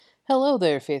Hello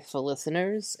there, faithful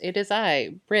listeners. It is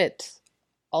I, Britt,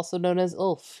 also known as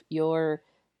Ulf, your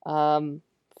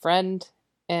friend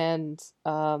and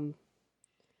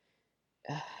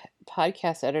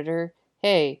podcast editor.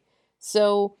 Hey,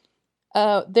 so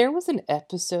there was an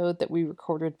episode that we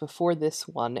recorded before this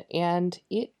one, and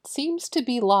it seems to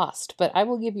be lost, but I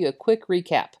will give you a quick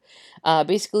recap.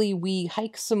 Basically, we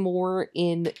hike some more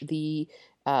in the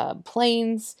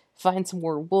plains, find some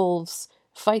more wolves,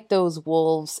 fight those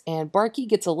wolves, and Barky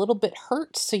gets a little bit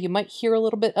hurt, so you might hear a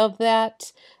little bit of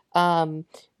that.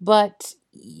 But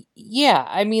yeah,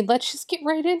 I mean, let's just get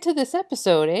right into this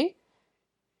episode, eh?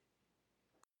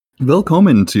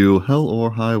 Willkommen to Hell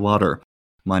or High Water.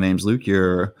 My name's Luke,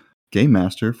 your game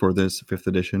master for this 5th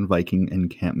edition Viking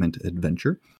encampment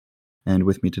adventure. And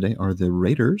with me today are the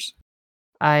Raiders.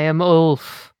 I am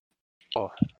Ulf. Oh,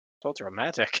 so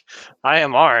dramatic. I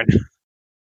am Arn.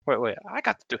 Wait, I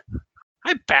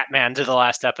Batman to the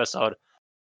last episode.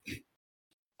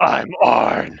 I'm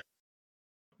Arn.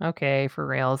 Okay, for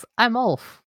reals. I'm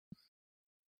Ulf.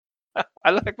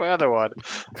 I like my other one.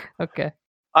 Okay.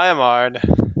 I am Arn.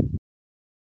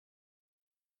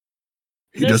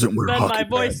 He doesn't wear been hockey my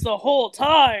voice pads. the whole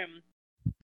time.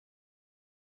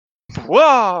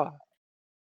 Whoa!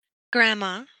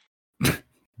 Grandma.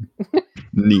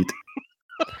 Neat.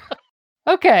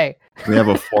 Okay. We have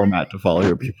a format to follow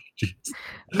here, people.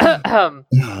 I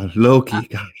Loki,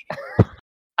 gosh.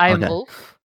 am Okay.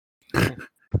 Ulf.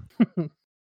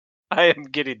 I am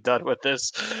getting done with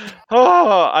this.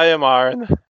 Oh, I am Arn.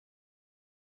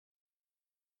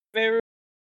 Very,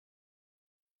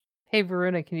 Hey,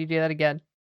 Varuna, can you do that again?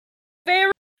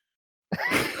 very.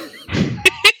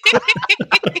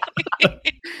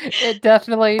 It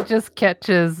definitely just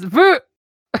catches.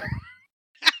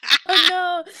 Oh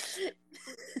no!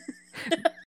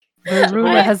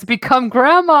 Varuna has become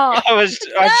grandma.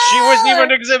 She wasn't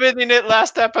even exhibiting it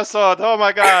last episode. Oh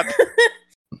my god.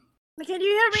 Can you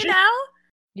hear me now?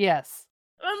 Yes.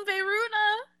 I'm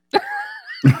Veruna.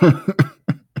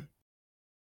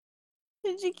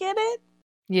 Did you get it?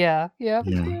 Yeah. Yeah.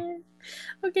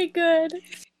 Okay, good.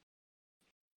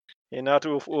 You're not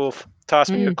oof. Toss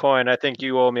me a coin. I think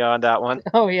you owe me on that one.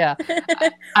 Oh, yeah.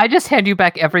 I just hand you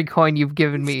back every coin you've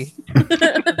given me.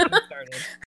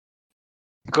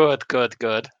 Good.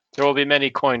 There will be many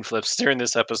coin flips during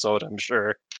this episode, I'm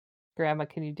sure. Grandma,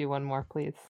 can you do one more,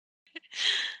 please?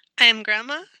 I am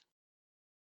Grandma.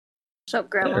 Shut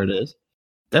up, There Grandma. it is.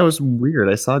 That was weird.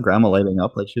 I saw Grandma lighting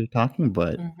up like she was talking,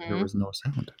 but there Mhm. was no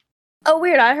sound. Oh,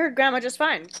 weird. I heard Grandma just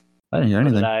fine. I didn't hear So did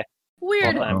anything. I.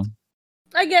 Weird. Uh-oh.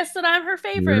 I guess that I'm her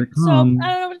favorite, it so I don't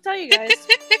comes. know what to tell you guys.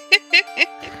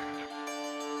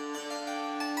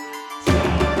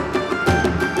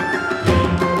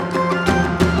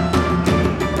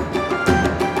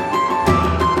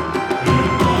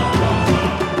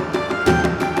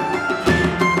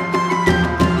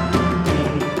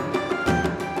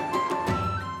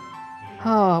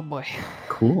 Oh, boy.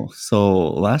 Cool. So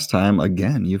last time,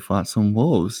 again, you fought some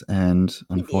wolves, and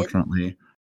unfortunately,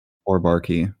 poor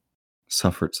Barky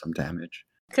suffered some damage.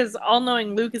 Because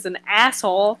all-knowing Luke is an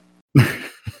asshole.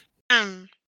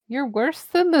 You're worse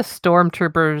than the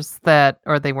stormtroopers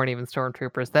or they weren't even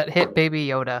stormtroopers, that hit Baby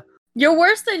Yoda. You're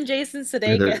worse than Jason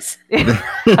Sudeikis.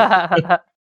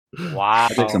 Wow.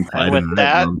 I take some pride And with in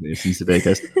that, love Jason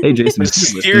Sudeikis. Hey, Jason, if you're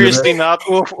listening to seriously this, not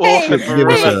oof Hey, and give us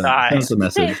Veruna send dies. us a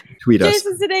message. Tweet us.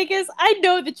 Jason Sudeikis, I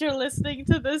know that you're listening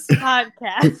to this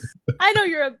podcast. I know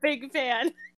you're a big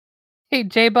fan. Hey,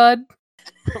 J-Bud.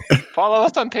 Follow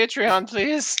us on Patreon,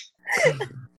 please.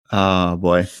 Oh,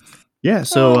 boy. Yeah,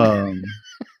 so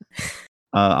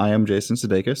I am Jason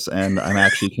Sudeikis, and I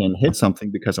actually can hit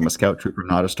something because I'm a scout trooper,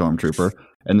 not a stormtrooper.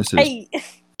 And this is Hey,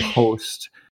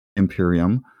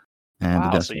 post-Imperium. And the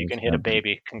Wow, Death so you Wing can hit a campaign.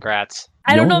 baby. Congrats.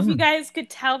 I don't know No. if you guys could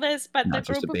tell this, but Not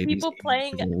the just a group of baby's people game,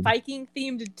 playing it's old.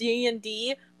 Viking-themed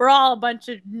D&D, we're all a bunch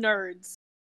of nerds.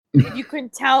 You can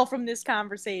tell from this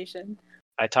conversation.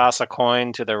 I toss a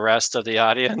coin to the rest of the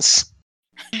audience.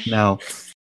 Now,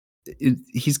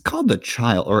 he's called the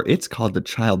child, or it's called the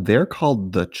child. They're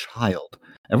called the child.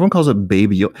 Everyone calls it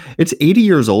baby. It's 80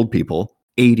 years old, people.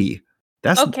 80.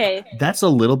 Okay. That's a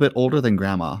little bit older than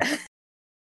grandma.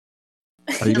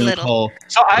 Are you A gonna little. call?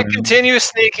 So I Grandma? continue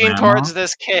sneaking Grandma? towards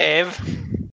this cave.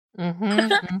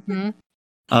 Mm-hmm.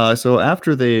 So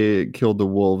after they killed the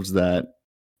wolves that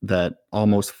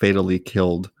almost fatally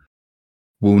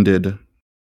wounded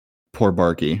poor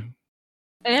Barky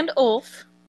And Ulf.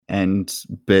 and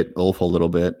bit Ulf a little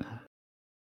bit,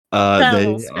 Got a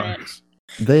little scratch.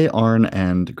 they, Arn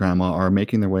and Grandma are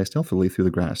making their way stealthily through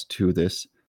the grass to this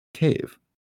cave.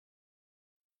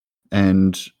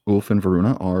 And Ulf and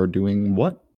Varuna are doing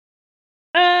what?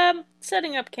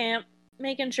 Setting up camp,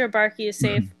 making sure Barky is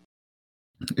safe.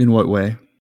 In what way?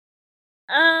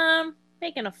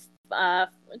 Making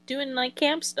doing like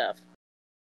camp stuff.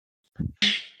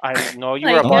 I know you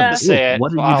Like, were about to uh, say it.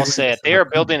 What are you I'll doing say to it. set They up are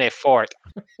camp? building a fort.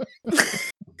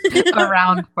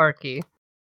 Around Barky.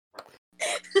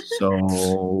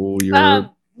 So you're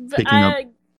But picking up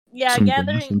some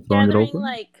grass and throwing it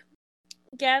over?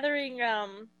 gathering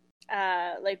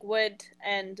like wood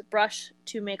and brush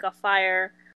to make a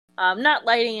fire. Not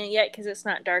lighting it yet because it's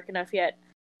not dark enough yet.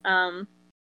 And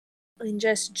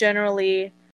just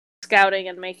generally scouting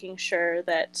and making sure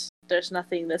that there's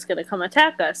nothing that's going to come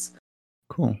attack us.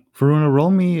 Cool. Varuna, roll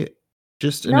me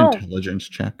just an No. intelligence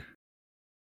check.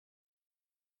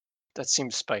 That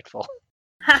seems spiteful.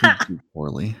 Please do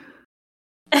poorly.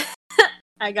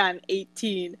 I got an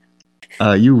 18.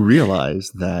 You realize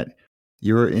that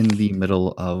you're in the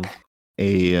middle of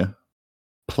a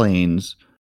plains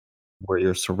where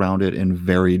you're surrounded in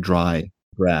very dry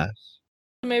grass.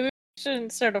 Maybe we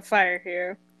shouldn't start a fire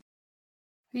here.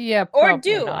 Yeah, Or probably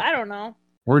do. not. I don't know.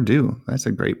 Or do. That's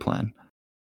a great plan.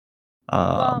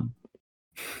 Well,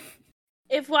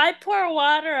 if I pour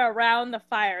water around the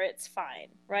fire, it's fine,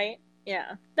 right?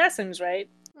 Yeah, that seems right.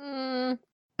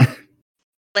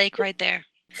 Lake right there.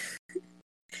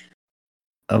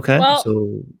 Okay, Well-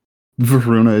 so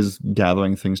Varuna is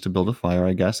gathering things to build a fire,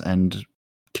 I guess, and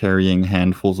carrying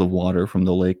handfuls of water from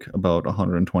the lake about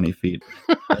 120 feet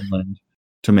inland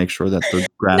to make sure that the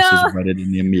grass No. is wetted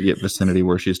in the immediate vicinity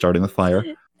where she's starting the fire.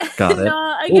 Got it. No,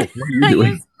 I Oh, guess. what are you I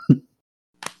doing? guess-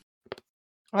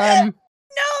 Um,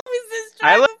 No, is this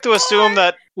I like to Dragonfly? assume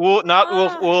that not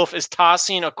Wolf Ah. Wolf is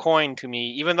tossing a coin to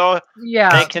me, even though yeah.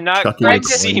 they cannot Chucking I'm a quite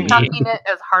just see coin. me. chucking it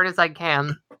as hard as I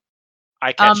can.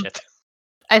 I catch Um, it.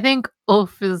 I think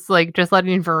Ulf is like just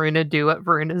letting Varuna do what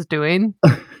Varuna's doing.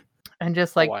 And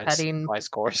just like Wise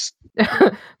course.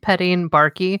 petting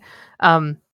Barky.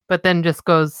 But then just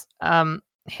goes,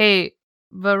 hey,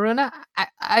 Varuna,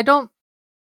 I don't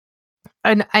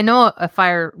I know a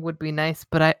fire would be nice,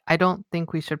 but I don't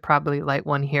think we should probably light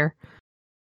one here.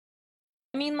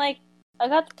 I mean, like, I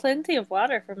got plenty of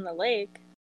water from the lake.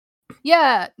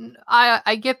 Yeah,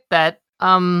 I get that.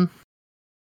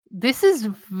 This is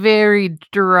very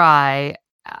dry.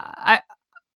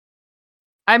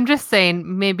 I'm just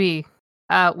saying maybe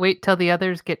wait till the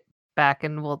others get back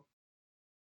and we'll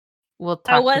talk.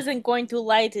 I wasn't going to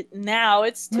light it now.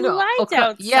 It's too light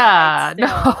outside. Yeah, still.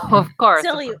 no, of course.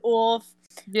 Silly Wolf.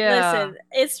 Yeah. Listen,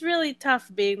 it's really tough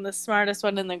being the smartest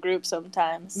one in the group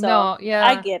sometimes. So No, yeah.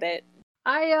 I get it.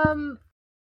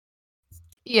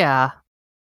 Yeah.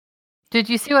 Did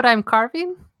you see what I'm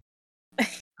carving?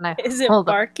 Is it hold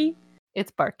up. Barky?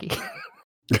 It's Barky.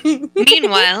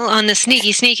 Meanwhile, on the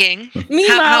sneaking,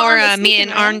 Meanwhile, how on the are me sneaking and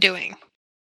one- Arn doing?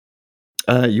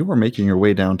 You are making your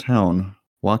way downtown,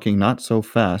 walking not so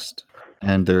fast,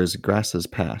 and there's grasses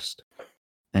past,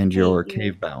 and you're Thank you.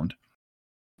 cave bound.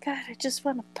 God, I just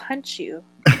want to punch you.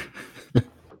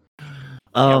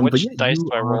 But Which yeah, dice you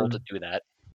do I roll are- to do that?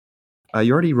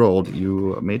 You already rolled.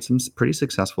 You made some pretty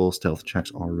successful stealth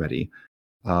checks already.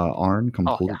 Arn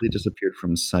completely disappeared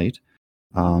from sight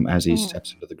as he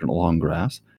steps into the long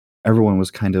grass. Everyone was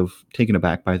kind of taken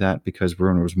aback by that because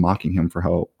Varuna was mocking him for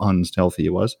how unstealthy he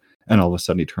was. And all of a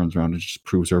sudden he turns around and just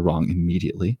proves her wrong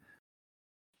immediately.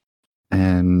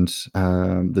 And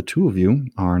the two of you,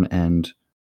 Arn and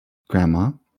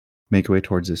Grandma, make your way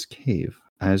towards this cave.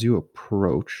 As you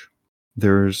approach,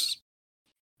 there's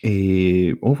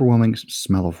a overwhelming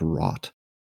smell of rot,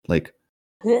 like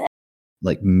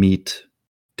meat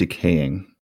decaying.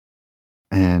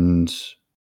 And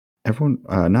everyone,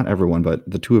 not everyone, but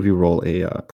the two of you roll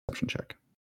a perception check.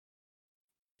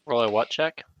 Roll a what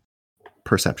check?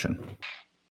 Perception.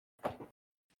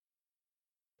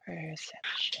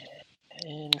 Perception.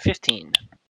 15.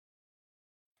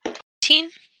 15,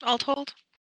 all told.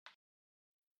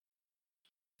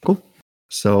 Cool.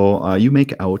 So you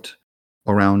make out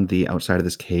around the outside of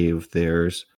this cave.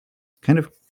 There's kind of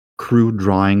crude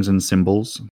drawings and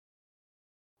symbols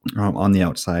on the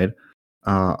outside.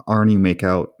 Arn, you make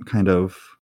out kind of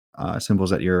symbols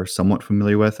that you're somewhat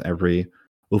familiar with. Every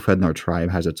Ulfhednar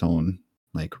tribe has its own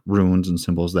like runes and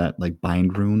symbols that like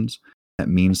bind runes that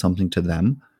mean something to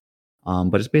them.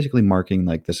 But it's basically marking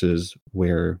like this is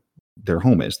where their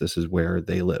home is. This is where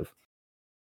they live.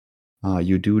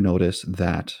 You do notice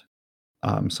that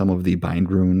some of the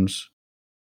bind runes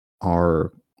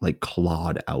are like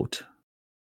clawed out.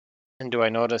 And do I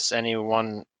notice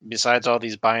anyone besides all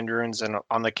these bind runes and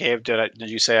on the cave? Did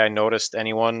you say I noticed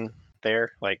anyone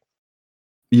there? Like,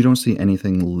 You don't see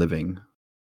anything living.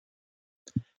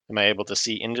 am I able to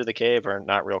see into the cave or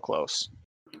not real close?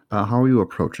 How are you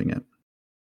approaching it?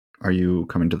 Are you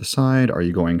coming to the side? Are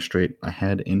you going straight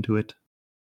ahead into it?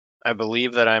 I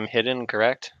believe that I'm hidden,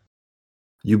 correct?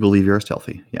 You believe you're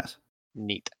stealthy, yes.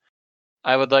 Neat.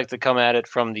 I would like to come at it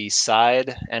from the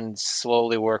side and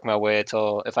slowly work my way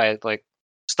till if I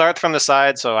start from the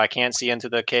side so I can't see into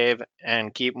the cave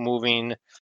and keep moving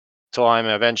till I'm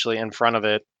eventually in front of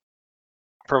it,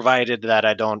 provided that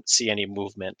I don't see any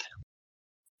movement.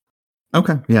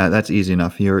 Okay, yeah, that's easy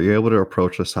enough. You're able to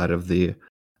approach the side of the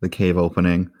cave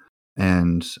opening,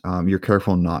 and you're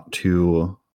careful not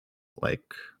to like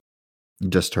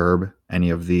disturb any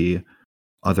of the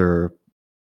other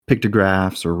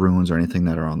pictographs or runes or anything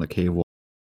that are on the cave wall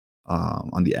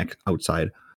on the outside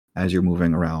as you're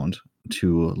moving around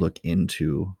to look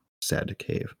into said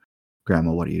cave.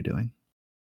 Grandma, what are you doing?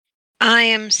 I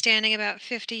am standing about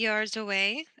 50 yards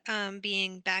away,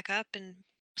 being back up and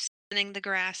scanning the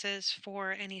grasses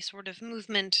for any sort of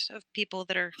movement of people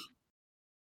that are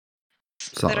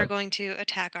Solid. going to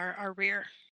attack our rear.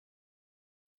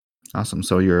 Awesome.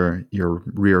 So your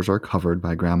rears are covered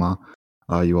by Grandma.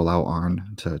 You allow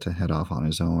Arn to head off on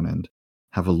his own and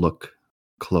have a look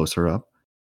closer up.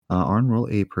 Arn, roll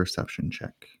a perception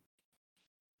check.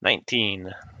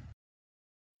 19.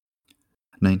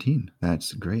 19.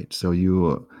 That's great. So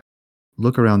you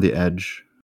look around the edge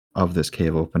of this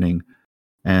cave opening,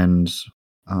 and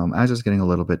as it's getting a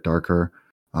little bit darker,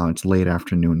 it's late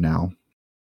afternoon now.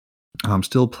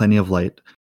 Still plenty of light,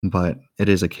 but it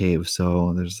is a cave,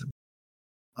 so there's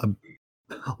a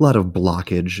lot of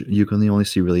blockage. You can only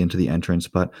see really into the entrance,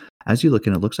 but as you look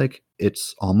in, it looks like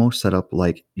it's almost set up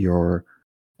like your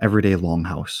everyday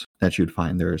longhouse that you'd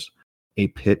find. There's a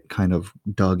pit kind of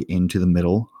dug into the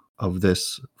middle of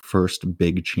this first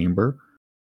big chamber,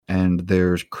 and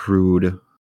there's crude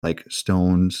like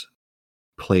stones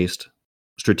placed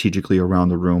strategically around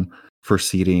the room for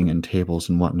seating and tables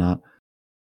and whatnot.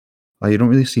 You don't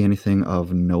really see anything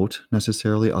of note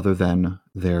necessarily, other than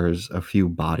there's a few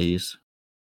bodies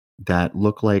that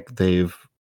look like they've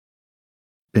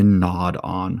been gnawed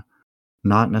on.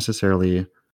 Not necessarily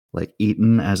like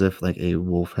eaten as if like a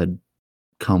wolf had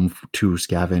come to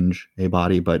scavenge a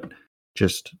body, but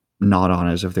just gnawed on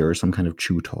as if they were some kind of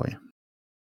chew toy.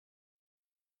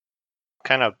 What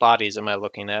kind of bodies am I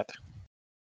looking at?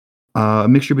 A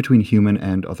mixture between human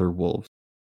and other wolves.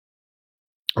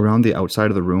 Around the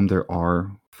outside of the room, there are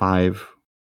 5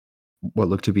 what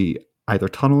look to be either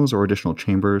tunnels or additional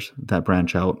chambers that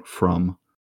branch out from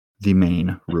the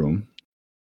main room.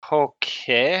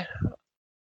 Okay.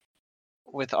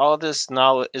 With all this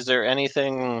knowledge, is there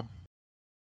anything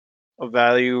of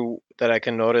value that I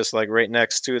can notice, like right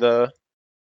next to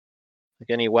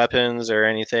any weapons or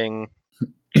anything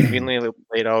conveniently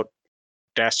laid out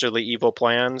dastardly evil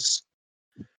plans?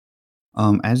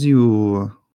 As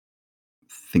you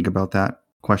think about that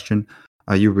question,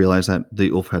 you realize that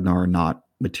the Ulfhednar are not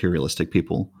materialistic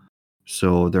people,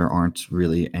 so there aren't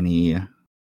really any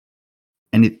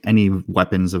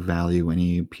weapons of value,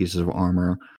 any pieces of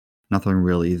armor, nothing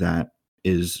really that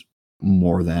is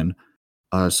more than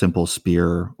a simple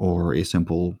spear or a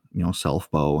simple,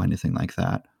 self bow, anything like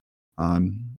that.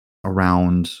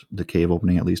 Around the cave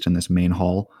opening, at least in this main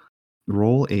hall,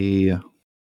 roll a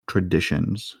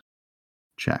traditions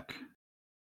check.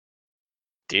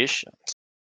 Traditions.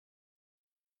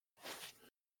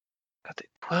 Got the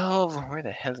 12. Where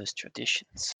the hell is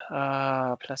traditions?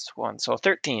 +1, so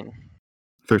 13.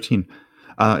 13.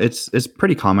 It's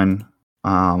pretty common,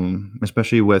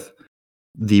 especially with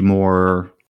the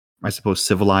more, I suppose,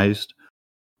 civilized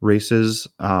races,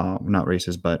 not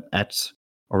races, but ets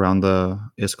around the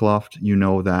Iskaloft. You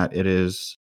know that it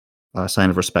is a sign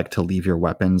of respect to leave your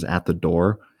weapons at the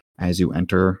door as you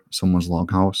enter someone's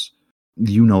longhouse.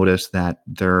 You notice that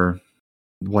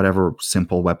whatever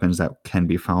simple weapons that can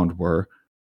be found were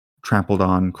trampled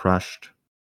on, crushed,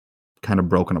 kind of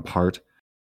broken apart,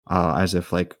 as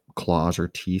if like claws or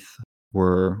teeth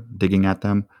were digging at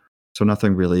them. So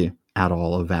nothing really at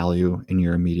all of value in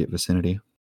your immediate vicinity.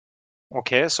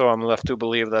 Okay, so I'm left to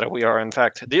believe that we are in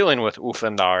fact dealing with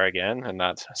Ulfhednar again, and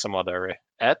not some other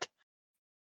et.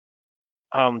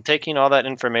 Taking all that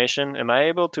information, am I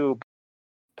able to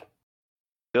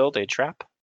build a trap?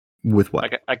 With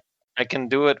what? I can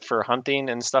do it for hunting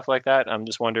and stuff like that. I'm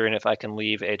just wondering if I can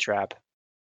leave a trap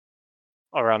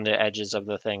around the edges of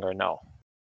the thing or no.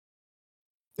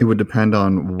 It would depend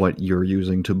on what you're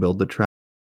using to build the trap,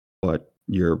 what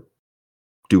you're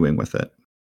doing with it.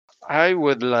 I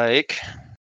would like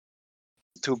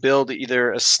to build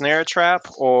either a snare trap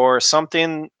or some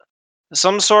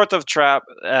sort of trap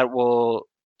that will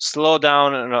slow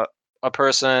down a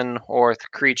person or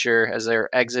creature as they're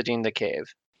exiting the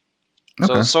cave.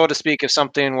 Okay. So to speak, if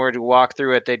something were to walk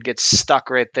through it, they'd get stuck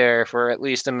right there for at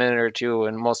least a minute or two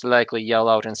and most likely yell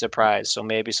out in surprise. So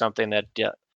maybe something that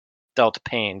dealt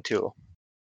pain too.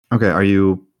 Okay, are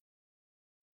you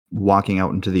walking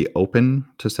out into the open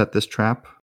to set this trap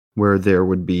where there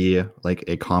would be like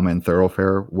a common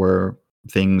thoroughfare where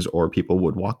things or people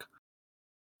would walk?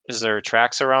 Is there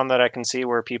tracks around that I can see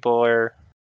where people are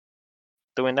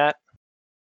doing that?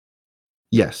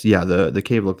 Yes, yeah, the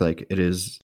cave looked like it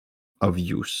is of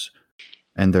use,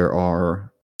 and there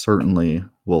are certainly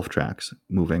wolf tracks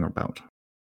moving about.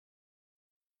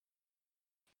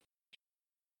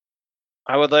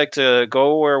 I would like to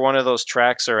go where one of those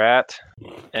tracks are at,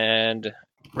 and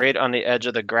right on the edge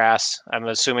of the grass. I'm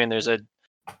assuming there's a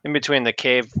in between the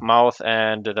cave mouth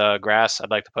and the grass. I'd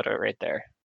like to put it right there.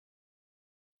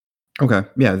 Okay,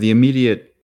 yeah, the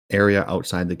immediate area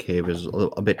outside the cave is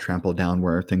a bit trampled down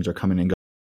where things are coming and going.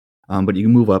 But you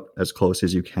can move up as close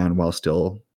as you can while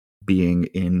still being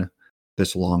in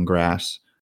this long grass.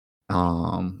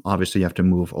 Obviously, you have to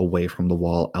move away from the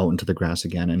wall out into the grass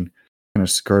again and kind of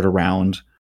skirt around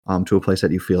to a place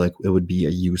that you feel like it would be a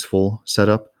useful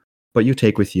setup. But you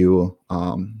take with you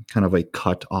kind of a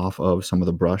cut off of some of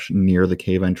the brush near the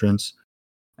cave entrance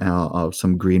of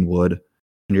some green wood,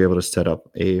 and you're able to set up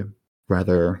a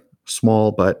rather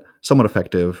small but somewhat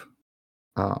effective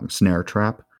snare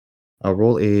trap.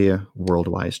 Roll a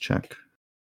world-wise check.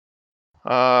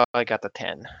 I got the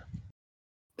 10.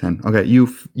 10. Okay,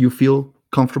 you feel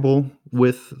comfortable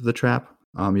with the trap.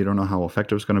 You don't know how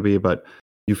effective it's going to be, but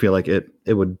you feel like it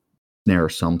would snare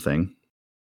something.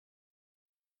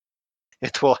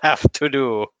 It will have to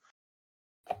do.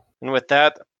 And with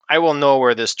that, I will know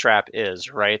where this trap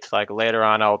is, right? Like later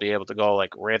on, I'll be able to go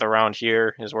like right around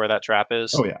here is where that trap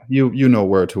is. Oh yeah, you know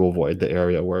where to avoid the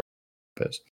area where it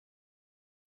is.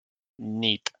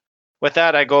 Neat. With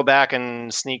that, I go back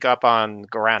and sneak up on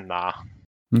Grandma.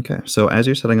 Okay, so as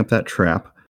you're setting up that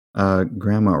trap,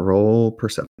 Grandma, roll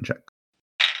perception check.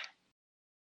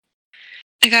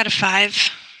 I got a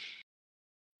 5.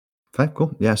 5,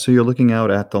 cool. Yeah, so you're looking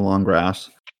out at the long grass,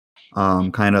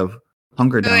 kind of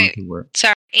hunker down Wait. to where.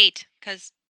 Sorry, 8,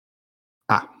 because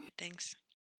Ah. things.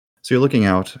 So you're looking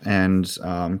out, and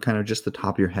kind of just the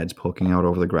top of your head's poking out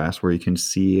over the grass, where you can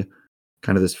see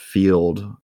kind of this field,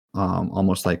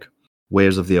 almost like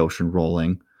waves of the ocean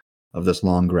rolling, of this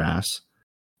long grass,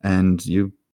 and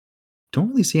you don't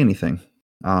really see anything.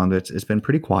 It's been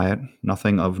pretty quiet,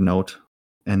 nothing of note,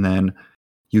 and then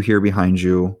you hear behind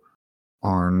you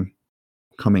Arn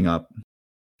coming up,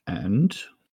 and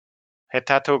Hey,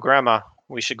 Tattoo Grandma,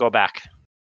 we should go back.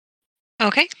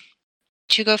 Okay.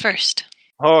 You go first.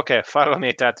 Oh, okay, follow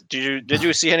me, Tattoo. Did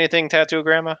you see anything, Tattoo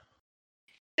Grandma?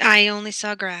 I only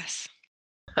saw grass.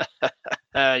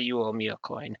 You owe me a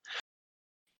coin.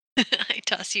 I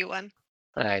toss you one.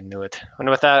 I knew it. And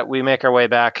with that, we make our way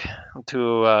back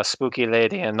to Spooky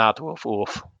Lady and not Wolf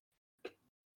Wolf.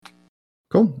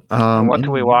 cool. And what in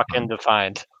do we the walk meantime, in to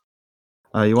find?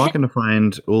 You walk in to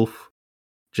find Ulf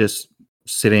just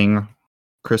sitting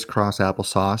crisscross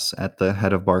applesauce at the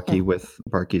head of Barky with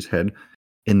Barky's head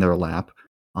in their lap.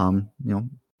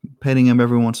 Petting him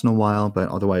every once in a while, but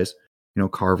otherwise,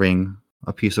 carving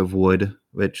a piece of wood,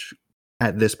 which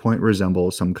at this point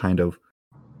resembles some kind of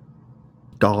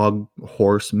dog,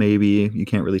 horse, maybe. You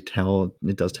can't really tell.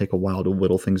 It does take a while to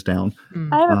whittle things down.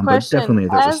 Mm. I have a But question. definitely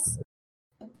there's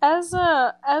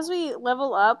As we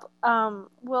level up,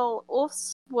 will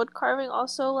Ulf's wood carving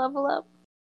also level up?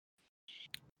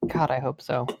 God, I hope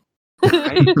so.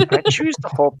 I choose to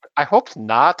hope. I hope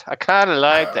not. I kind of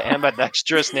like the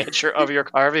ambidextrous nature of your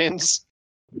carvings.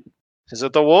 Is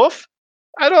it the wolf?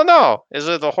 I don't know. Is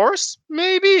it the horse?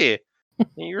 Maybe.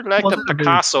 You're like Well, the it's a very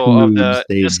Picasso of crude the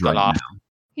stage right Iskaloft.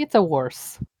 It's a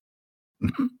worse.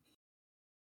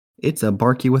 It's a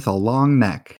Barky with a long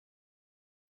neck,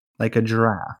 like a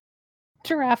giraffe.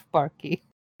 Giraffe Barky.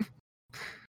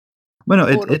 But no,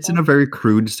 it's in a very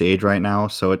crude stage right now,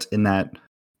 so it's in that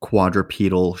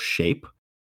quadrupedal shape.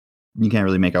 You can't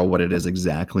really make out what it is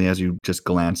exactly as you just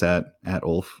glance at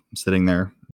Ulf sitting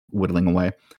there whittling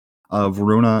away.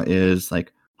 Varuna is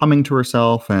like humming to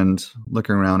herself and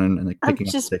looking around and like I'm picking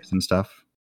up just- sticks and stuff.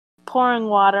 Pouring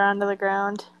water onto the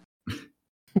ground.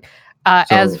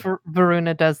 As So-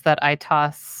 Varuna does that, I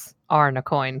toss Arn a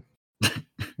coin.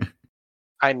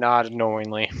 I nod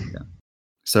knowingly.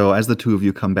 So as the two of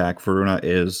you come back, Varuna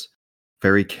is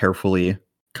very carefully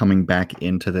coming back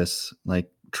into this like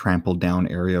trampled down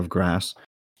area of grass,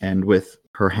 and with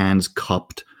her hands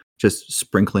cupped, just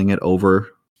sprinkling it over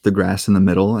the grass in the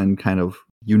middle, and kind of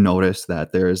you notice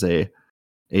that there is a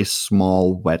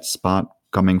small wet spot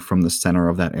coming from the center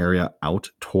of that area out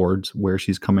towards where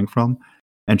she's coming from,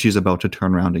 and she's about to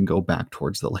turn around and go back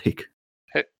towards the lake.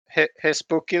 Hey,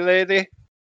 spooky lady.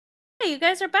 Hey, you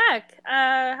guys are back.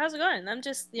 How's it going? I'm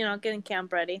just, getting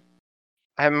camp ready.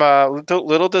 I'm a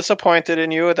little disappointed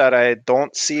in you that I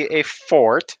don't see a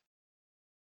fort.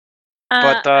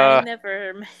 But I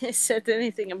never said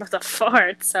anything about a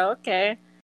fort, so okay.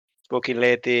 Spooky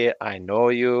lady, I know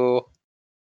you.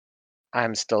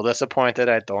 I'm still disappointed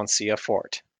I don't see a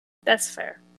fort. That's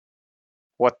fair.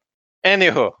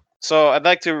 Anywho, so I'd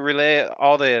like to relay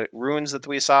all the ruins that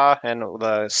we saw and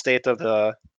the state of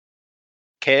the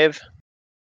cave.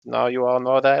 Now you all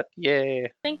know that.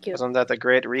 Yay. Thank you. Wasn't that a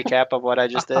great recap of what I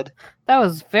just did? That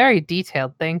was very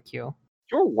detailed. Thank you.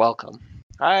 You're welcome.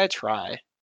 I try.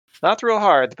 Not real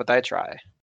hard, but I try.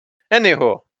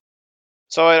 Anywho,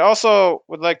 so I also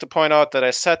would like to point out that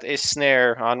I set a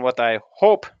snare on what I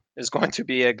hope is going to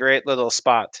be a great little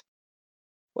spot.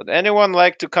 Would anyone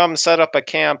like to come set up a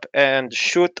camp and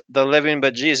shoot the living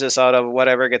bejesus out of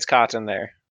whatever gets caught in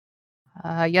there?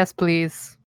 Yes,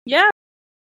 please. Yeah.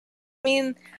 I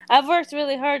mean, I've worked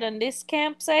really hard on this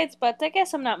campsite, but I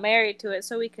guess I'm not married to it,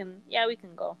 so we can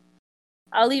go.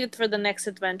 I'll leave it for the next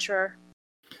adventurer.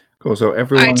 Cool. So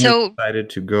everyone Alright, so- decided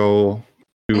to go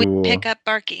to. We pick up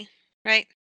Barky, right?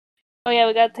 Oh yeah,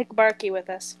 we gotta take Barky with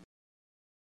us.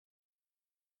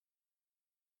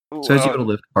 So as you go to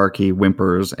lift, Barky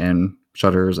whimpers and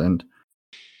shudders and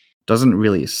doesn't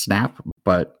really snap,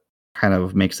 but kind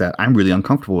of makes that I'm really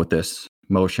uncomfortable with this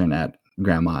motion at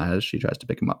Grandma as she tries to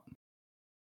pick him up.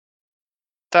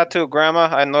 Tattoo, Grandma,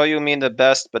 I know you mean the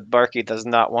best, but Barky does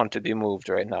not want to be moved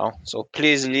right now. So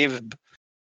please leave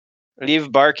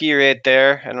Barky right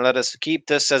there and let us keep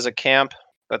this as a camp.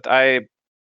 But I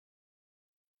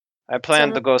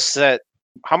plan to go set.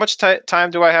 How much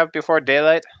time do I have before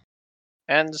daylight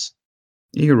ends?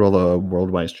 You can roll a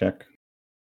world-wise check.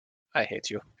 I hate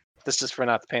you. This is for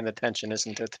not paying attention,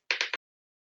 isn't it?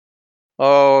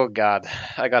 Oh God,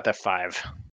 I got that 5.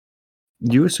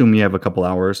 You assume you have a couple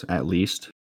hours at least.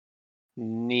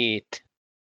 Neat.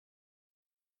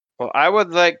 Well, I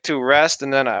would like to rest,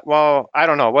 and then I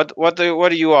don't know. What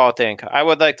do you all think? I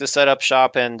would like to set up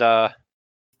shop and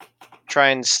try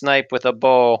and snipe with a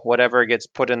bow whatever gets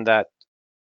put in that.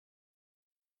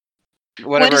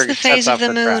 What is the phase of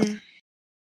the moon?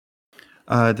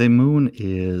 The moon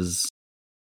is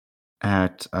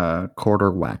at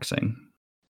quarter waxing.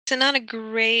 So not a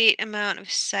great amount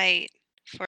of sight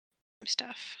for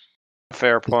stuff.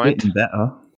 Fair It's point. getting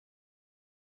better.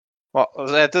 Well,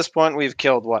 at this point, we've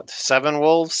killed what, 7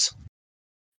 wolves?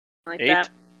 Like 8? that.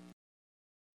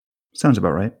 Sounds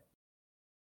about right.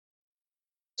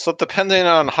 So depending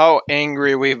on how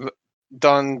angry we've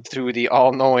done to the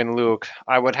all-knowing Luke,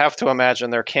 I would have to imagine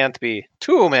there can't be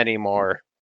too many more.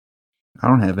 I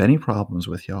don't have any problems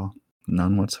with y'all.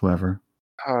 None whatsoever.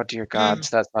 Oh dear gods,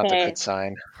 that's not a Okay. good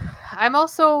sign. I'm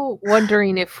also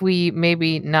wondering if we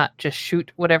maybe not just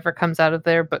shoot whatever comes out of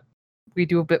there, but we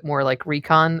do a bit more like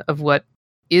recon of what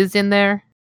is in there.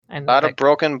 And A lot of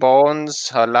broken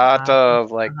bones, a lot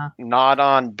of uh-huh. not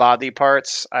on body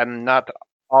parts. I'm not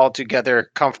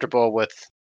altogether comfortable with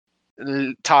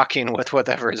talking with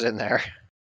whatever's in there.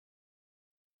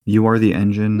 You are the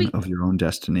engine We- of your own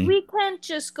destiny. We can't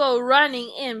just go running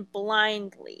in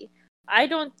blindly. I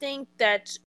don't think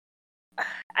that.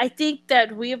 I think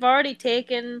that we've already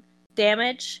taken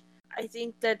damage. I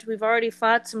think that we've already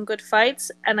fought some good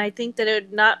fights, and I think that it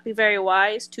would not be very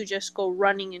wise to just go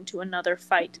running into another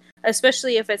fight,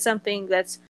 especially if it's something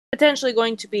that's potentially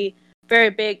going to be very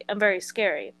big and very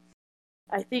scary.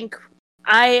 I think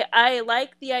I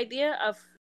like the idea of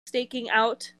staking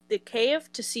out the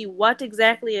cave to see what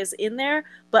exactly is in there,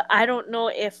 but I don't know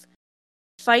if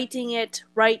fighting it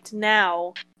right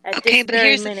now at Okay, this but very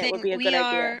here's the minute thing. would be a good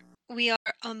idea. We are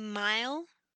a mile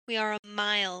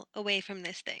away from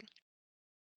this thing.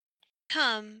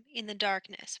 Come in the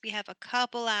darkness. We have a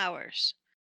couple hours.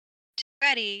 To get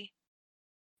ready.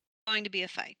 Going to be a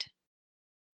fight.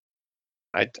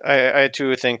 I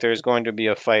too think there's going to be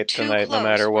a fight Too tonight, close. no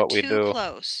matter We're what we too do.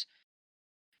 close.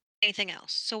 Anything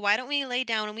else? So why don't we lay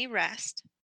down and we rest?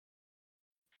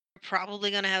 We're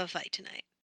probably gonna have a fight tonight.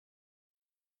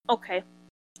 Okay.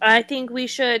 I think we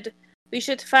should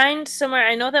find somewhere.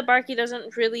 I know that Barky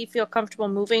doesn't really feel comfortable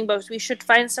moving, but we should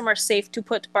find somewhere safe to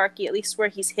put Barky, at least where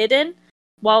he's hidden,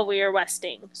 while we are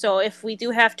resting. So if we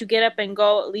do have to get up and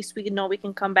go, at least we know we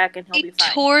can come back and he'll They be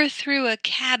fine. tore through a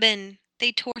cabin.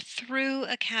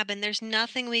 There's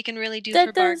nothing we can really do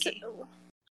for Barky.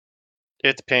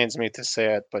 It pains me to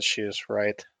say it, but she is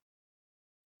right.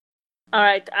 All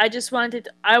right.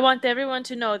 I want everyone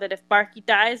to know that if Barky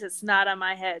dies, it's not on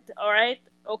my head. All right?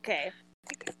 Okay.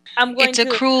 It's a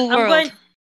cruel world.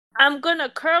 I'm gonna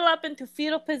curl up into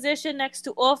fetal position next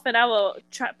to Ulf, and I will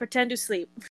pretend to sleep.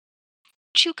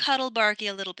 Would you cuddle Barky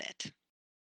a little bit?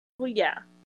 Well, yeah.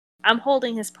 I'm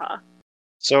holding his paw.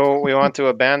 So we want to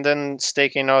abandon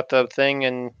staking out the thing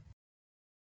and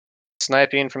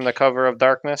sniping from the cover of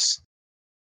darkness.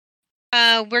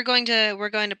 We're going to.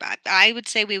 I would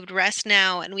say we would rest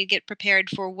now, and we get prepared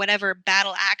for whatever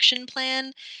battle action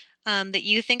plan that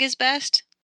you think is best.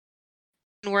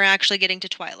 And we're actually getting to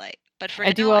Twilight, but for I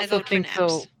now, do I also vote think for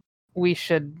though naps. we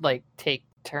should like take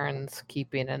turns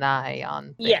keeping an eye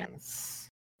on Yeah. things.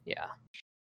 Yeah.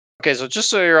 Okay, so just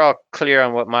so you're all clear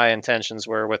on what my intentions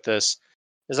were with this,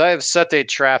 is I have set a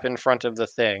trap in front of the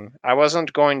thing. I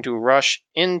wasn't going to rush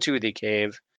into the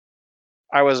cave.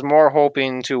 I was more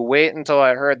hoping to wait until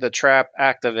I heard the trap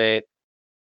activate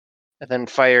and then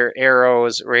fire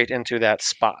arrows right into that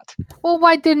spot. Well,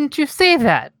 why didn't you say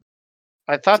that?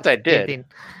 I thought I did. Kidding.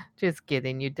 Just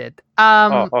kidding, you did.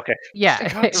 Oh, okay. Yeah,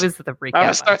 it was the recap. I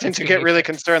was starting to get really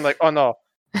concerned, like, oh no,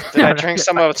 did I drink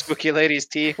some of Spooky Lady's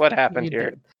tea? What happened You here?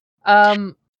 did.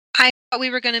 I thought we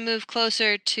were going to move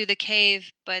closer to the cave,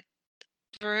 but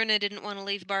Varuna didn't want to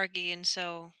leave Barky, and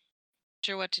so not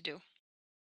sure what to do.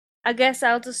 I guess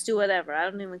I'll just do whatever. I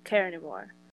don't even care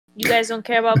anymore. You guys don't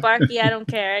care about Barky. I don't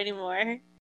care anymore.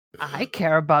 I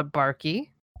care about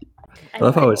Barky. I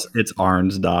love how it's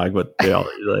Arn's dog, but they all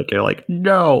are like,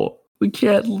 no, we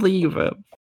can't leave him.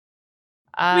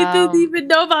 We didn't even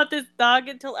know about this dog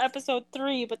until episode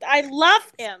 3, but I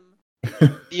love him.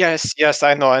 Yes,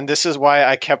 I know, and this is why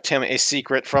I kept him a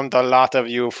secret from the lot of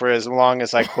you for as long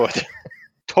as I could.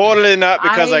 Totally not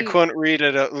because I couldn't read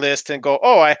a list and go,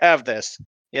 oh, I have this.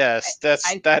 Yes,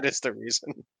 that is the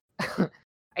reason.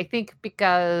 I think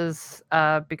because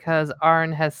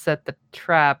Arn has set the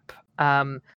trap,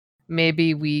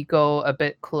 maybe we go a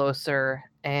bit closer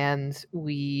and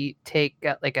we take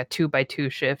like a 2x2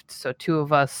 shift. So 2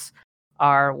 of us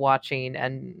are watching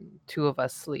and 2 of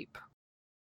us sleep.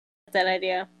 That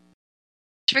idea.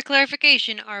 For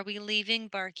clarification, are we leaving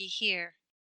Barky here?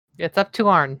 It's up to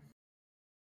Arn.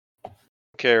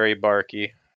 Carry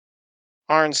Barky.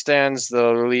 Arn stands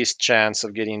the least chance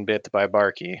of getting bit by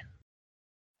Barky.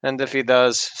 And if he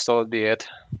does, so be it.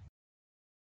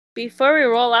 Before we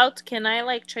roll out, can I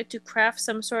like try to craft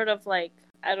some sort of like,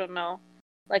 I don't know,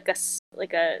 like a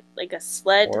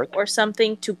sled or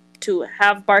something to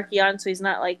have Barky on so he's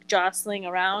not like jostling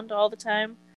around all the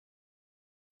time?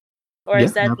 Or yeah,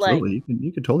 is that absolutely. like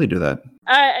you could totally do that.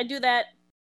 Alright, I do that.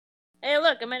 Hey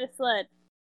look, I made a sled.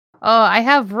 Oh, I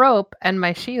have rope and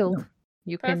my shield. Yeah.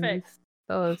 You can use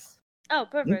those. Oh,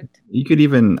 perfect. You could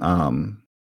even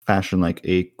fashion like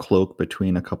a cloak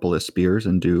between a couple of spears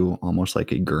and do almost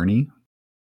like a gurney.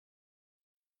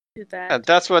 Do that. Yeah,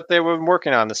 that's what they were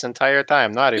working on this entire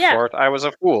time, not a fort. I was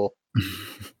a fool.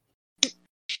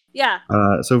 Yeah.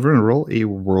 So we're gonna roll a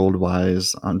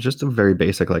world-wise on just a very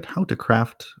basic, like how to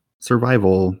craft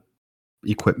survival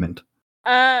equipment.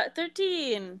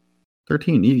 13.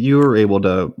 13. You were able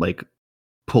to like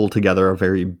pull together a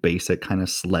very basic kind of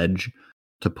sledge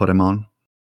to put him on.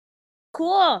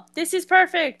 Cool. This is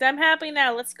perfect. I'm happy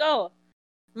now. Let's go.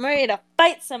 I'm ready to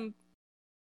fight some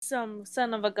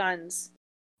son of a guns.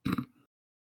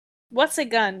 What's a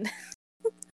gun?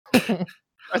 I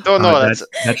don't know.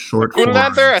 That's short for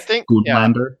Goonlander, I think.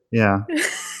 Goonlander. Yeah.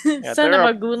 Son of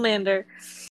a Goonlander.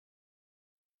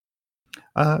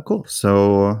 Cool.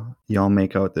 So y'all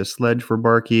make out this sledge for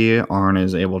Barky. Arn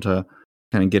is able to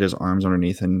kind of get his arms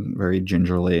underneath and very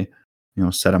gingerly,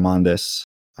 set him on this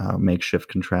makeshift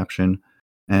contraption.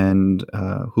 And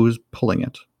who's pulling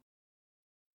it?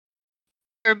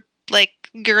 Or like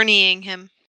gurneying him.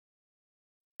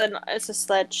 It's a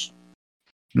sledge.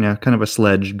 Yeah, kind of a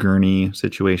sledge gurney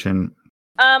situation.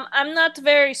 I'm not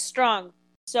very strong,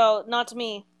 so not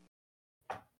me.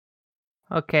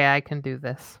 Okay, I can do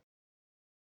this.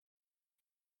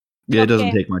 Yeah, it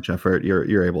doesn't take much effort.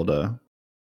 You're able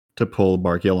to pull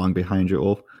Barky along behind you,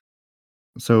 Ulf.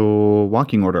 So,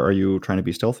 walking order, are you trying to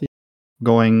be stealthy?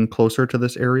 Going closer to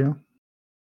this area?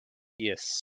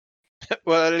 Yes.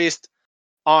 Well, at least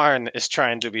Arn is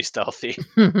trying to be stealthy.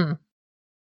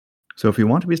 So if you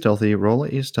want to be stealthy, roll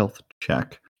a stealth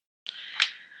check.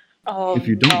 Oh, if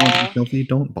you don't want to be stealthy,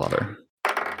 don't bother.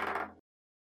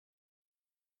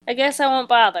 I guess I won't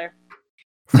bother.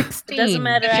 16. It doesn't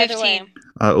matter either way.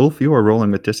 Ulf, you are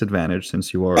rolling with disadvantage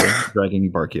since you are dragging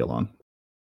Barky along.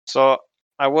 So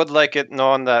I would like it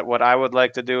known that what I would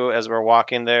like to do as we're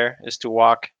walking there is to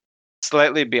walk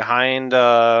slightly behind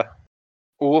Ulf,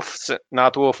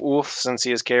 not Ulf, since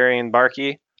he is carrying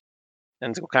Barky,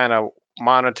 and to kind of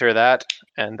monitor that.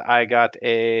 And I got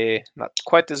a not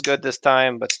quite as good this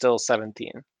time, but still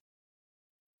 17.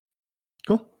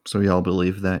 So y'all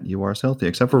believe that you are stealthy,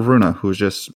 except for Vruna, who's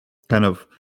just kind of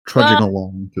trudging Well,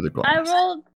 along through the grass.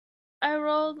 I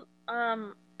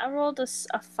rolled a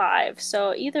 5,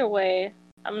 so either way,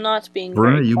 I'm not being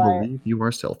Vruna, very you quiet. believe you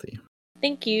are stealthy.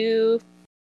 Thank you.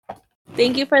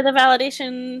 Thank you for the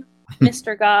validation,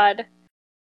 Mr. God.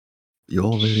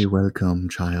 You're very welcome,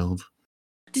 child.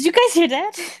 Did you guys hear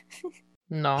that?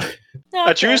 No.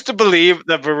 I choose to believe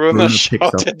that Varuna Vruna picks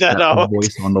up shouted that a out.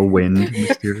 voice on the wind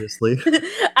mysteriously.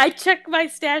 I checked my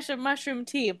stash of mushroom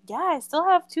tea. Yeah, I still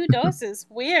have 2 doses.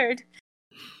 Weird.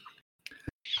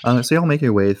 So y'all make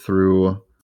your way through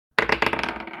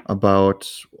about...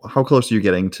 How close are you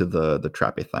getting to the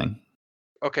trappy thing?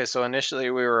 Okay, so initially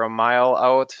we were a mile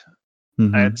out.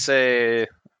 Mhm. I'd say,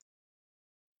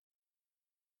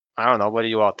 I don't know, what do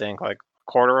you all think? Like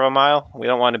quarter of a mile? We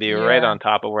don't want to be right Yeah. on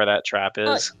top of where that trap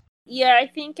is. Yeah, I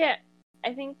think You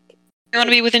want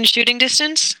to be within shooting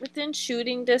distance? within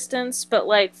shooting distance, but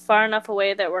like far enough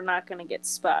away that we're not going to get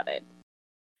spotted.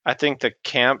 I think the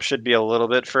camp should be a little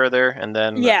bit further, and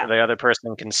then Yeah. the other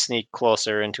person can sneak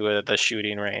closer into the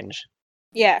shooting range.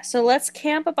 Yeah, so let's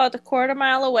camp about a quarter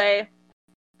mile away,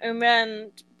 and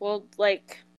then we'll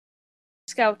like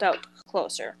scout out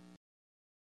closer.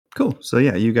 Cool. So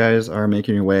yeah, you guys are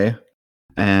making your way,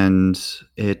 and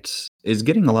it is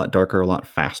getting a lot darker, a lot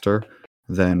faster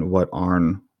than what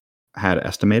Arn had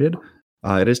estimated.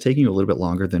 It is taking you a little bit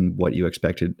longer than what you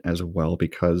expected as well,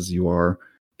 because you are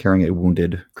carrying a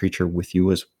wounded creature with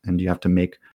you, and you have to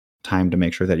make time to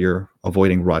make sure that you're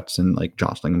avoiding ruts and like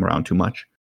jostling them around too much.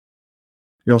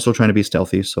 You're also trying to be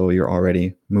stealthy, so you're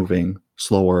already moving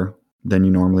slower than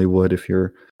you normally would if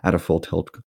you're at a full tilt.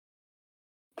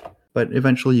 But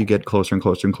eventually you get closer and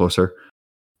closer and closer,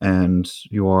 and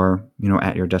you are,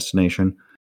 at your destination.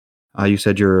 You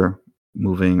said you're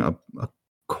moving a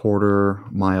quarter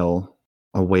mile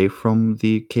away from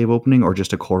the cave opening, or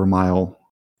just a quarter mile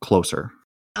closer?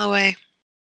 Away.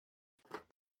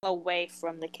 Away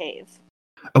from the cave.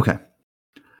 Okay.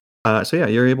 So yeah,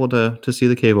 you're able to see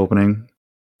the cave opening.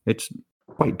 It's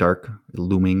quite dark,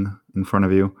 looming in front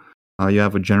of you. You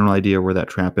have a general idea where that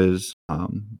trap is.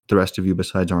 The rest of you,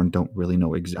 besides Arn, don't really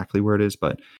know exactly where it is,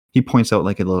 but he points out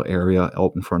like a little area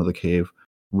out in front of the cave,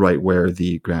 right where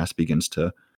the grass begins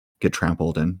to get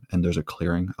trampled, and there's a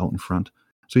clearing out in front.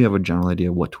 So you have a general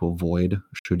idea what to avoid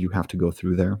should you have to go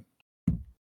through there.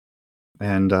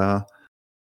 And what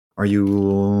are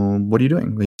you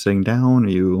doing? Are you sitting down? Are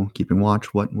you keeping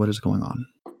watch? What is going on?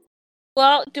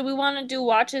 Well, do we want to do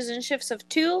watches in shifts of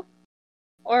 2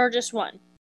 or just 1?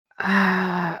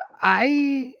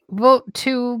 I vote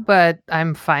 2, but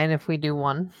I'm fine if we do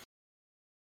 1.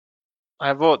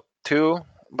 I vote 2,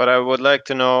 but I would like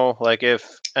to know, like,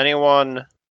 if anyone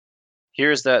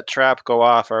hears that trap go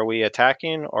off, are we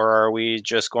attacking, or are we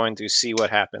just going to see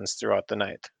what happens throughout the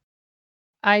night?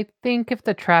 I think if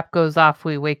the trap goes off,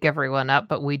 we wake everyone up,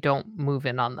 but we don't move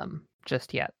in on them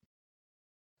just yet.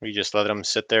 We just let them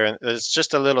sit there, and it's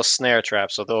just a little snare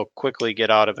trap, so they'll quickly get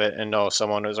out of it and know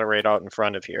someone is right out in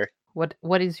front of here.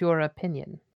 What is your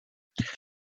opinion?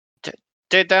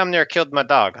 They damn near killed my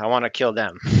dog. I want to kill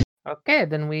them. Okay,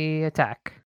 then we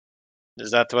attack.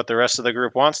 Is that what the rest of the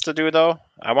group wants to do, though?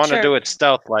 I want to Sure. do it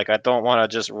stealth-like. I don't want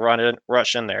to just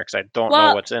rush in there, because I don't know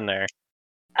Well- what's in there.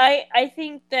 I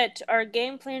think that our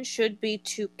game plan should be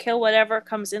to kill whatever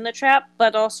comes in the trap,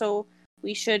 but also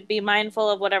we should be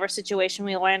mindful of whatever situation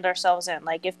we land ourselves in.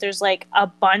 Like, if there's like a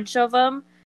bunch of them,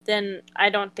 then I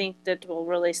don't think that we'll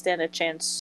really stand a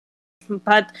chance.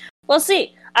 But we'll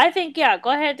see. I think, yeah,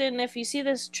 go ahead, and if you see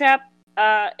this trap,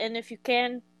 and if you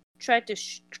can, try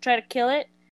to kill it.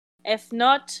 If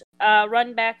not,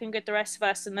 run back and get the rest of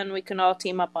us, and then we can all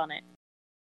team up on it.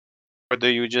 Or do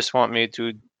you just want me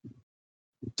to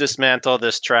dismantle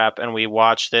this trap and we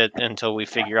watched it until we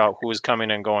figure out who's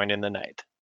coming and going in the night?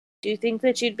 Do you think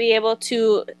that you'd be able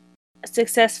to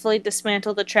successfully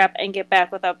dismantle the trap and get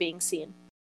back without being seen?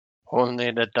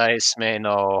 Only the dice may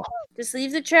know. Just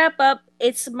leave the trap up.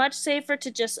 It's much safer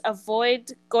to just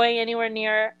avoid going anywhere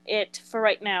near it for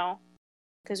right now,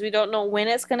 because we don't know when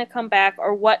it's going to come back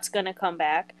or what's going to come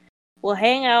back. We'll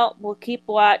hang out. We'll keep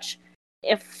watch.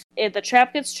 If the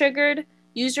trap gets triggered,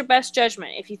 use your best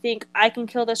judgment. If you think I can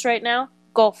kill this right now,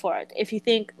 go for it. If you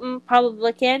think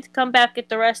probably can't, come back, get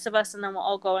the rest of us, and then we'll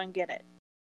all go and get it.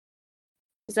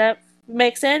 Does that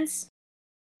make sense?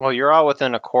 Well, you're all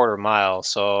within a quarter mile,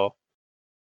 so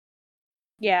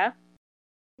Yeah.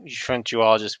 shouldn't you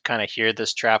all just kind of hear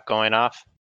this trap going off?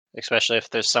 Especially if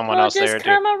there's someone Well, else there. just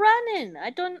come a running.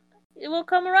 It will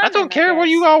come a running. I don't care what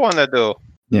guess. you all want to do.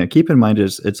 Yeah, keep in mind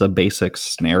it's a basic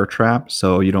snare trap,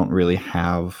 so you don't really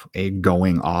have a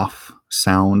going off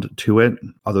sound to it,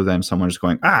 other than someone just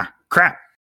going, ah, crap.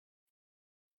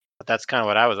 But that's kind of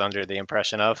what I was under the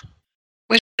impression of.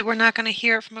 Which we're not going to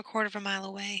hear it from a quarter of a mile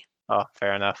away. Oh,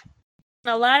 fair enough.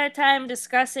 A lot of time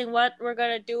discussing what we're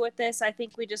gonna do with this. I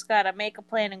think we just gotta make a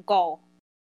plan and go.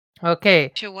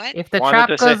 Okay. To what? If the Wanted trap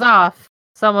to goes say- off,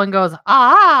 someone goes,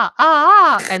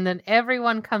 ah, and then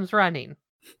everyone comes running.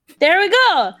 There we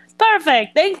go.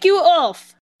 Perfect. Thank you,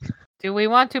 Ulf. Do we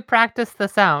want to practice the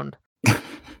sound?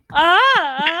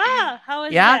 How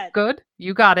is Yeah, that? good.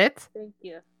 You got it. Thank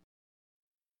you.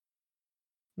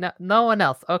 No one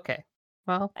else. Okay.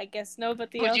 Well, I guess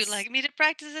nobody Would else. you like me to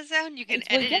practice the sound? You can It's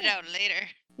what edit it you- out later.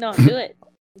 No, do it.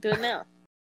 Do it now.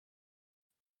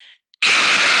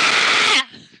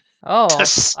 oh,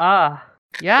 I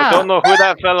yeah. don't know who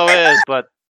that fellow is, but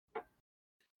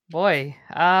Boy.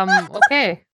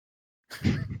 Okay.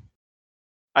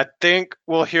 I think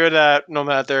we'll hear that no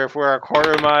matter if we're a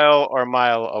quarter mile or a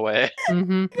mile away.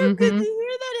 Mm-hmm. How could you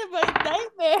hear that in my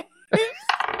nightmare?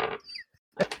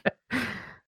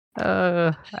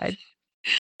 I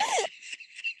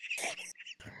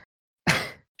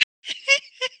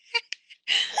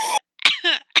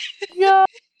Yeah.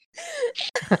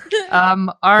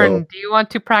 Arn, do you want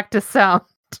to practice sound?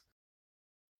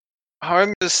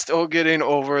 I'm just still getting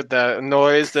over the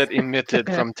noise that emitted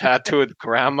from tattooed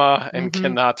grandma and Mhm,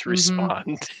 cannot mhm.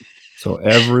 respond. So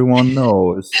everyone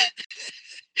knows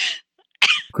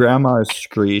Grandma's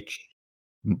screech.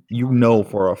 You know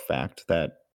for a fact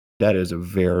that that is a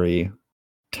very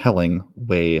telling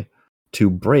way to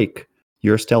break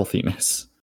your stealthiness.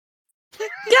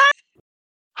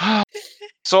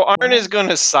 So Arn is going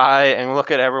to sigh and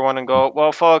look at everyone and go,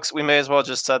 "Well, folks, we may as well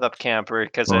just set up camp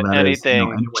because Well, that is, anything."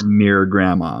 anyone near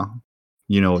Grandma,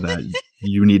 you know that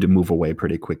you need to move away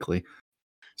pretty quickly.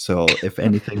 So if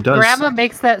anything does, Grandma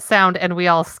makes that sound and we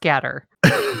all scatter.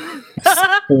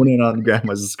 hone in on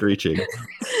Grandma's screeching.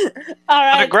 All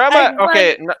right. Did grandma? I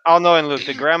Okay, I'll know and Luke.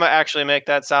 Did grandma actually make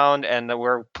that sound, and that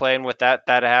we're playing with that?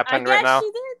 That I happened guess right now.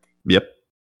 she did. Yep.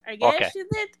 I guess Okay. she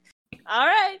did. All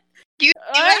right. You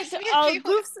All right. asked me if Our you-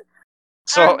 goofs,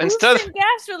 So our instead, goofs and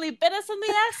gas really bit us in the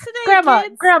ass today,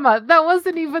 kids. Grandma, that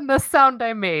wasn't even the sound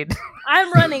I made.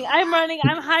 I'm running. I'm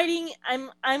hiding.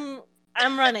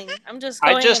 I'm running. I'm just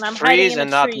going I just and I'm hiding freeze in and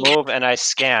a not tree. move, and I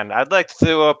scan. I'd like to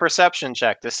do a perception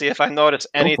check to see if I notice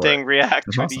for it. anything react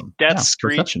That's to awesome. the death Yeah,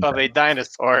 screech perception of check. a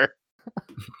dinosaur.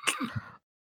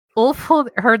 Ulf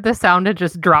heard the sound and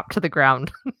just dropped to the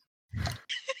ground.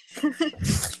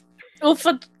 Oof,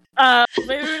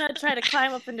 maybe we're not trying to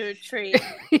climb up into a tree.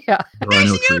 Yeah. There are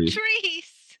There's no no trees.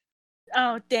 trees.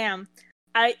 Oh damn!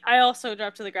 I also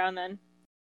dropped to the ground then.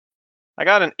 I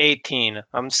got an 18.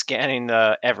 I'm scanning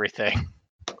everything.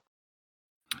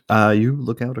 You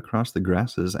look out across the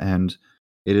grasses, and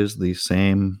it is the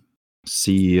same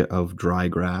sea of dry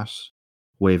grass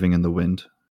waving in the wind.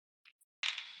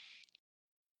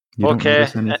 You don't Okay.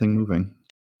 notice anything moving,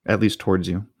 at least towards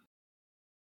you.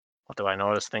 What do I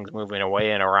notice? Things moving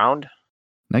away and around?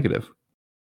 Negative.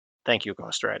 Thank you,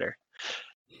 Ghost Rider.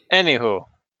 Anywho,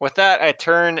 with that, I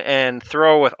turn and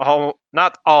throw with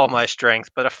not all my strength,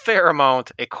 but a fair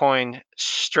amount, a coin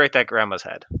straight at Grandma's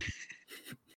head.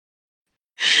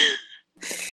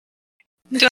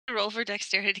 Do I roll for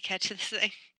dexterity to catch this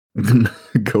thing?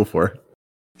 Go for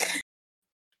it.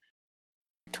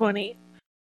 20.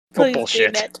 Oh, Please be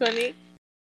bullshit. that 20.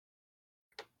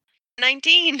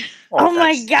 19. Oh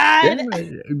my that's- god!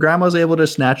 Yeah, Grandma's able to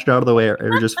snatch it out of the way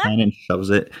or just fine and shoves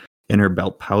it in her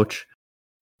belt pouch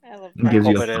I love and I gives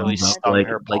you hope a it at thumbs least up. stung Like,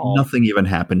 her like palm. nothing even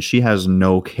happened. She has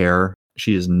no care.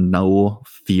 She has no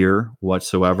fear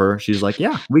whatsoever. She's like,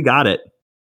 yeah, we got it.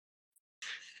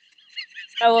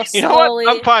 I will You know slowly.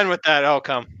 what? I'm fine with that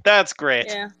outcome. That's great.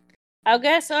 Yeah. I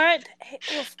guess. All right. Hey,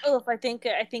 oof. I think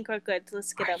we're good.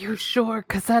 Let's get Are up. you sure?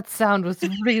 Because that sound was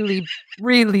really,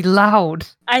 really loud.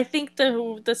 I think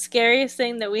the scariest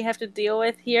thing that we have to deal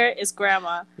with here is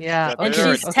Grandma, Yeah. Yeah, and there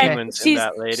are she's okay. demons in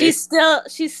that lady.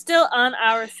 she's still on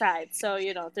our side. So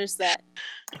there's that.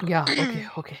 Yeah.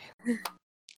 Okay.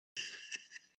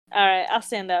 All right. I'll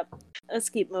stand up. Let's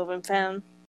keep moving, fam.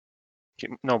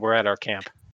 No, we're at our camp.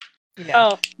 Yeah.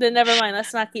 Oh, then never mind.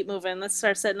 Let's not keep moving. Let's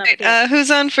start setting up. Wait, camp. who's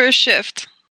on first shift?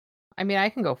 I mean, I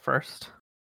can go first.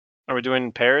 Are we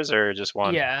doing pairs or just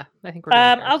one? Yeah, I think we're.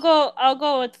 Doing pairs. I'll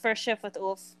go with first shift with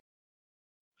Ulf.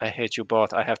 I hate you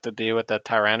both. I have to deal with that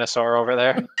Tyrannosaur over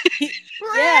there.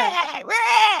 Yeah.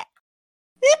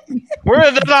 We're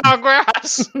in the long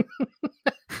grass!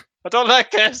 I don't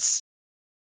like this!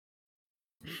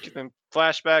 Giving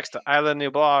flashbacks to Island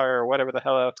Nublar or whatever the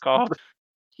hell it's called.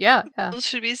 Yeah. People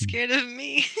should be scared of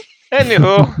me.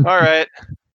 Anywho, all right.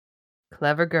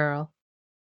 Clever girl.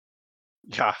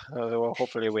 Yeah, well,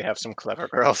 hopefully we have some clever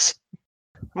girls.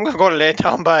 I'm gonna go lay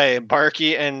down by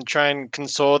Barky and try and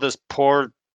console this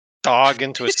poor dog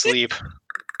into a sleep.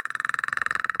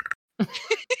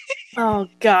 Oh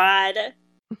God.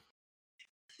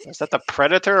 Is that the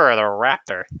predator or the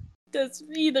raptor? That's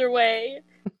either way.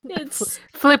 It's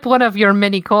Flip one of your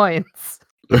many coins.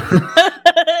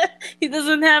 he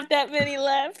doesn't have that many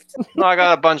left. No, I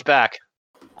got a bunch back.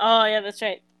 Oh yeah, that's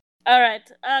right. All right,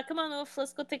 come on, Wolf.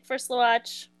 Let's go take first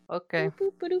watch. Okay.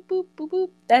 Boop, boop, boop, boop, boop, boop.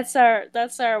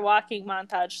 That's our walking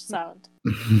montage sound.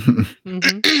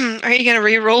 Mm-hmm. Are you gonna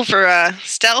re-roll for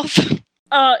stealth?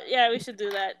 Oh yeah, we should do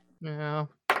that. No.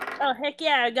 Oh heck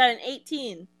yeah, I got an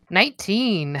 18.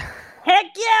 19. Heck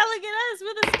yeah, look at us,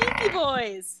 we're the sneaky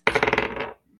boys.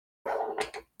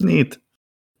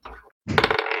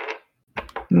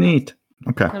 Neat.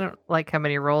 Okay. I don't like how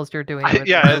many rolls you're doing. with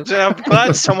Yeah, Luke. I'm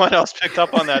glad someone else picked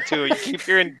up on that too. You keep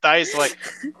hearing dice like,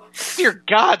 dear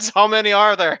gods, how many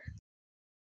are there?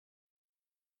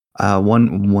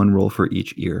 One roll for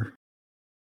each ear.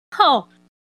 Oh,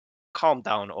 Calm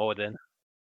down, Odin.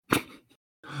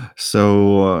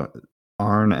 So,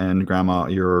 Arn and Grandma,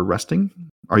 you're resting.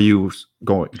 Are you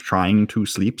trying to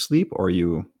sleep, or are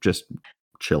you just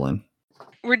chilling?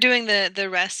 We're doing the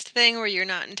rest thing where you're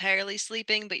not entirely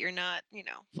sleeping, but you're not,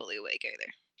 fully awake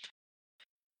either.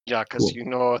 Yeah, because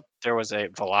Cool. there was a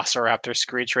velociraptor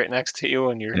screech right next to you,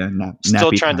 and you're Yeah,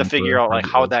 still nappy trying to time figure for out like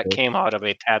how that Elf. came out of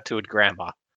a tattooed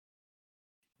grandma.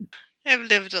 I've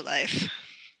lived a life.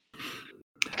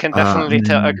 I can definitely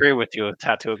then agree with you,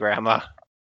 tattooed grandma.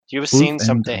 You've Ulf seen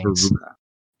some and things. Varuna.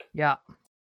 Yeah.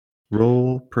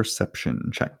 Roll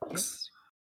perception checks.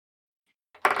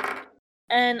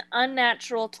 an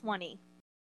unnatural 20.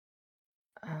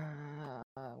 One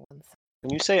sec.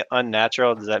 When you say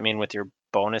unnatural, does that mean with your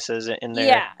bonuses in there?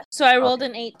 Yeah, so I rolled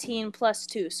Okay. an 18 plus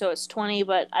 2, so it's 20,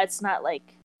 but it's not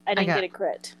like I didn't get a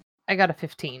crit. I got a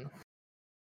 15.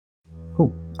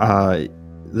 Cool.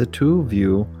 The two of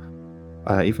you,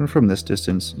 even from this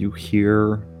distance, you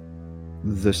hear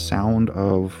the sound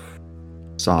of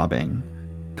sobbing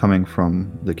coming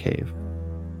from the cave.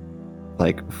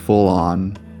 Like full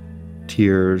on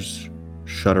tears,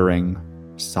 shuddering,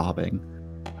 sobbing.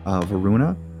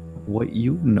 Varuna, what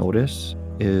you notice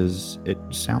is it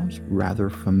sounds rather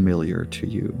familiar to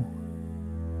you.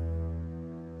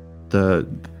 The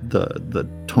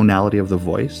tonality of the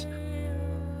voice,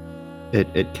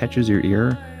 it catches your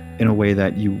ear in a way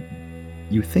that you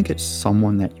think it's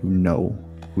someone that you know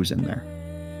who's in there.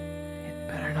 It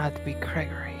better not be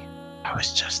Gregory. I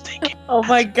was just thinking. Oh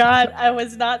my god, I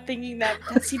was not thinking that.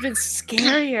 That's even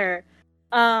scarier.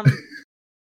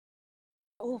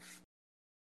 Oof.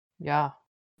 Yeah.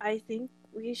 I think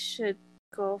we should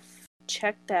go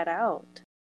check that out.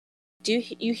 Do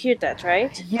you hear that,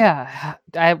 right? Yeah.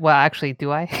 Actually,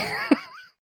 do I?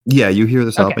 Yeah, you hear the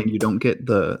Okay. sobbing. You don't get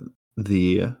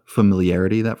the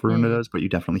familiarity that Varuna does, but you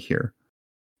definitely hear.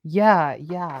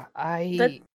 Yeah.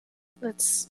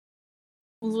 Let's.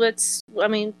 I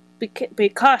mean, be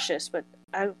cautious, but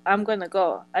I'm gonna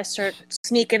go. I start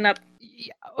sneaking up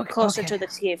Yeah, okay, closer okay. to the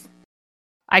cave.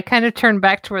 I kind of turn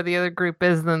back to where the other group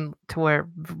is than to where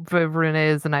Varuna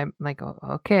is, and I'm like, oh,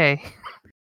 okay,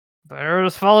 better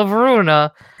just follow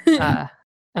Varuna,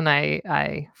 and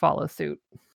I follow suit.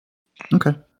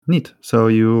 Okay, neat. So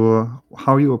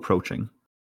how are you approaching?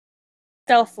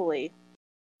 Stealthily,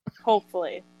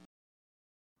 hopefully.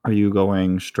 Are you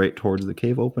going straight towards the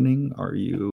cave opening? Are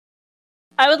you?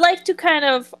 I would like to kind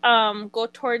of go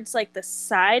towards like the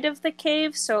side of the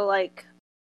cave, so like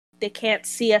they can't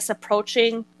see us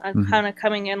approaching. I'm Mhm. kind of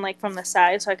coming in like from the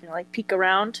side, so I can like peek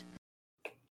around.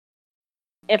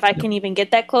 If I can even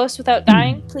get that close without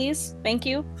dying, please. Thank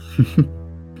you.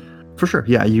 For sure.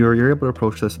 Yeah, you're able to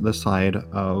approach the side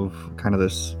of kind of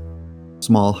this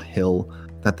small hill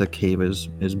that the cave is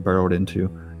burrowed into,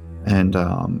 and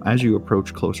as you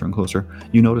approach closer and closer,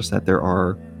 you notice that there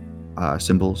are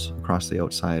symbols across the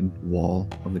outside wall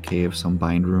of the cave. Some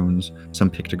bind runes,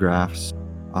 some pictographs,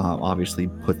 obviously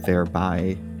put there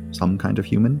by some kind of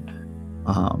human.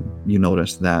 You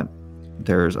notice that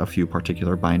there's a few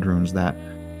particular bind runes that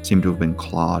seem to have been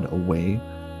clawed away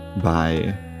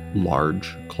by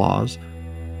large claws.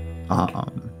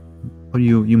 But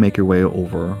you make your way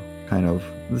over kind of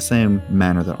the same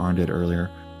manner that Arn did earlier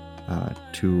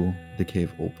to the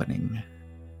cave opening.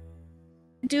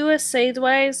 Do a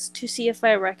Sidewise to see if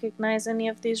I recognize any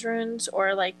of these runes,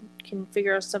 or like can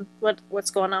figure out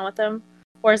what's going on with them,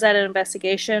 or is that an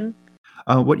investigation?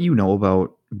 What you know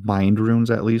about bind runes,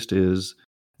 at least, is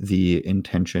the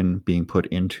intention being put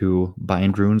into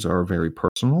bind runes are very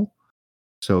personal.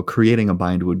 So creating a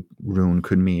bind rune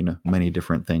could mean many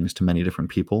different things to many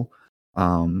different people.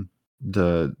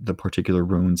 The particular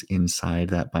runes inside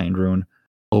that bind rune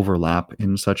overlap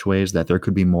in such ways that there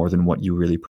could be more than what you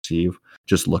really perceive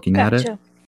just looking at it.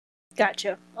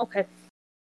 Gotcha. Okay.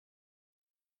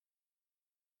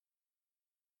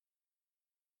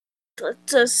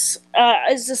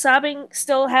 Is the sobbing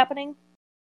still happening?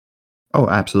 Oh,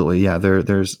 absolutely. Yeah,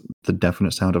 there's the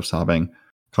definite sound of sobbing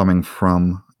coming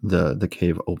from the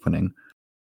cave opening.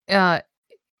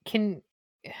 Can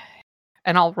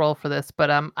and I'll roll for this,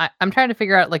 but I'm trying to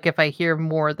figure out like if I hear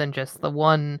more than just the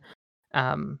one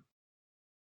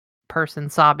person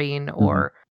sobbing,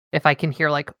 or if I can hear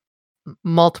like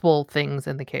multiple things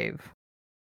in the cave.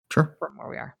 Sure. From where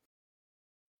we are.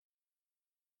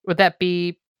 Would that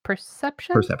be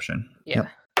perception? Perception. Yeah.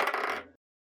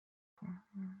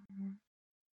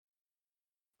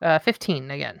 Yep.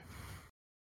 15 again.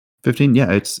 15.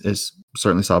 Yeah, it's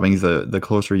certainly sobbing. The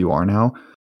closer you are now,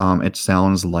 it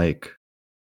sounds like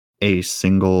a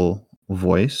single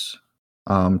voice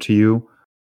to you.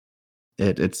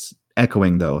 It's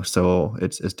echoing though, so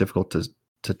it's difficult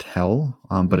to tell.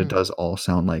 But it does all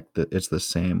sound like it's the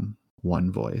same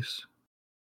one voice.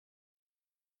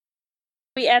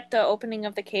 Are we at the opening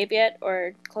of the cave yet,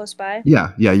 or close by?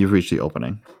 Yeah, you've reached the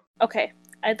opening. Okay.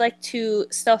 I'd like to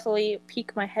stealthily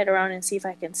peek my head around and see if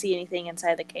I can see anything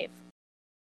inside the cave.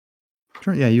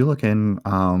 Sure. Yeah, you look in.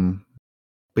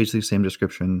 Basically, same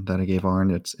description that I gave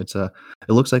Arn. It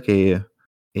looks like a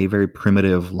very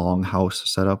primitive long house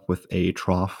setup with a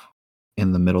trough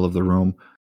in the middle of the room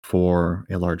for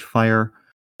a large fire.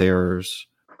 There's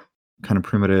kind of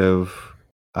primitive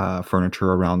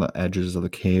furniture around the edges of the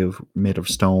cave made of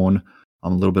stone, a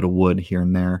little bit of wood here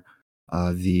and there.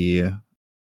 The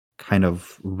kind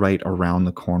of right around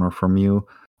the corner from you,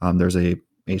 there's a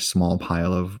small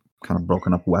pile of kind of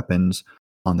broken up weapons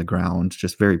on the ground,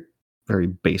 just very, very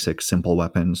basic, simple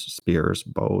weapons, spears,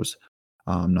 bows,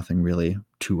 nothing really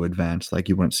too advanced. Like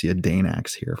you wouldn't see a Dane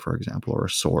axe here, for example, or a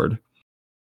sword.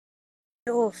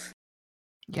 Oof.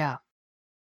 Yeah.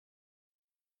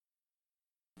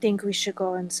 I think we should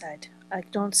go inside. I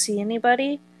don't see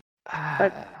anybody.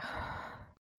 But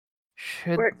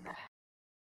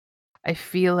I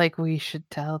feel like we should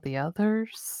tell the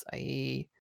others. They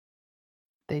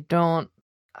don't.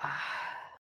 I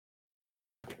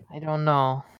don't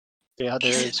know. The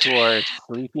others who are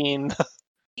sleeping.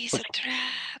 He's a trap.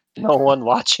 No one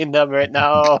watching them right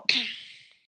now.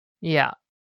 Yeah.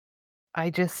 I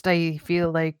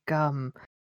feel like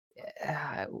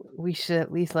we should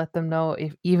at least let them know,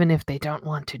 even if they don't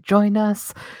want to join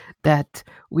us, that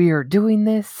we are doing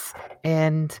this,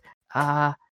 and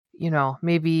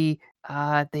maybe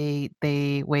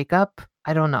they wake up.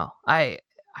 I don't know. I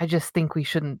just think we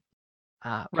shouldn't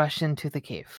rush into the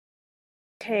cave.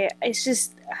 Okay, it's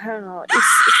just, I don't know.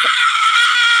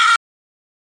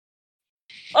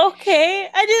 Okay,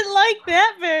 I didn't like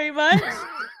that very much.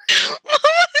 What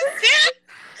was that?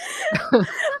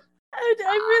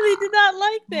 I really did not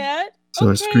like that. So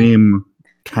a scream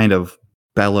kind of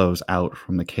bellows out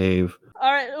from the cave.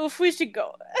 All right, well, we should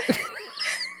go.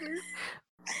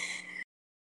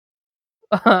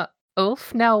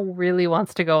 Ulf now really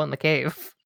wants to go in the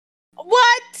cave.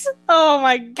 What? Oh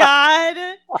my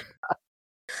god.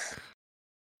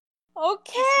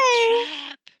 Okay.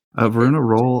 Verona,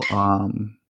 roll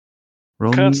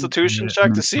Constitution me,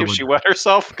 check to see if she wet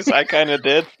herself, because I kind of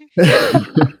did.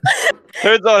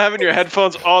 Turns out having your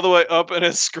headphones all the way up and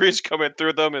a screech coming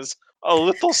through them is a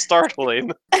little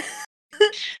startling.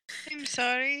 I'm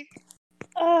sorry.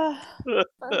 Alright.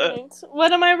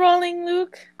 What am I rolling,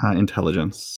 Luke?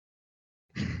 Intelligence.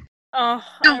 Oh,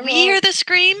 Do we hear the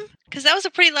scream? Because that was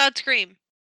a pretty loud scream.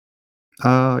 You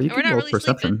We're can not roll really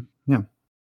perception. sleeping.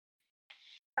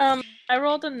 Yeah. I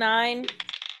rolled a 9.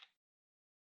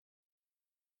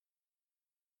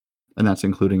 And that's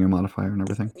including your modifier and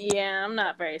everything. Yeah, I'm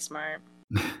not very smart.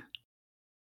 We got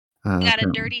a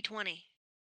apparently. dirty 20. I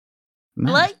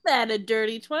Nice. like that, a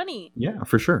dirty 20. Yeah,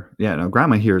 for sure. Yeah, no,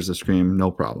 Grandma hears the scream, no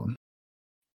problem.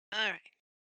 All right.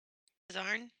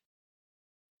 Zarn?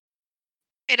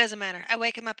 It doesn't matter. I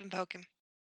wake him up and poke him.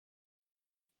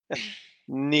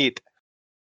 Neat.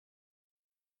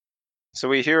 So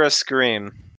we hear a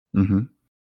scream, Mm-hmm.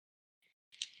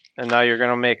 and now you're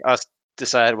gonna make us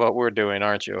decide what we're doing,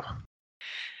 aren't you?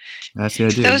 That's the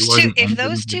idea. If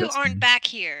those two aren't back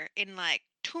here in like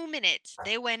 2 minutes,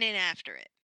 they went in after it.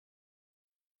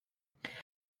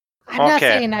 I'm not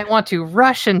Okay. saying I want to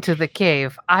rush into the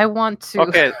cave. I want to.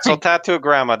 Okay, so Tattoo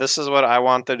Grandma, this is what I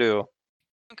want to do.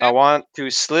 Okay. I want to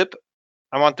slip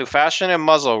I want to fashion a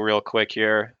muzzle real quick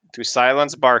here to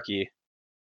silence Barky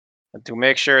and to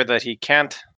make sure that he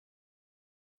can't.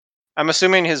 I'm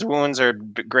assuming his wounds are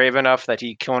grave enough that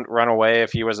he couldn't run away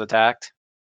if he was attacked.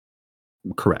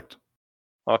 Correct.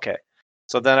 Okay.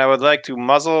 So then I would like to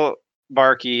muzzle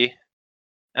Barky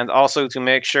and also to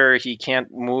make sure he can't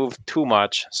move too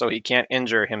much so he can't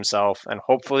injure himself, and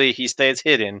hopefully he stays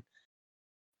hidden.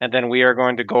 And then we are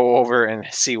going to go over and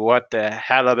see what the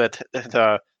halibut,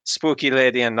 the spooky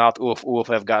lady, and not Oof Oof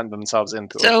have gotten themselves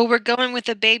into. So we're going with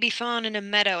a baby fawn and a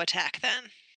meadow attack then.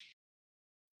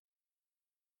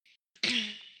 As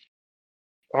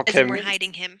Okay, in we're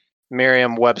hiding him.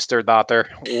 Merriam-Webster daughter.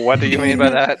 What do you mean by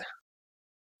that?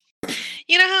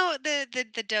 You know how the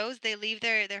does, they leave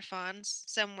their fawns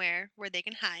somewhere where they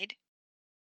can hide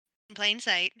in plain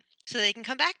sight so they can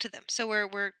come back to them. So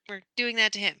we're doing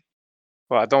that to him.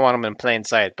 Well, I don't want him in plain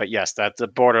sight, but yes, that's the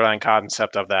borderline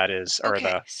concept of that is, or Okay,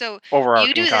 the so overarching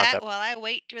you do concept. that while I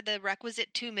wait for the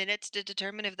requisite 2 minutes to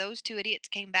determine if those two idiots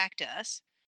came back to us.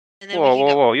 And then we Whoa, can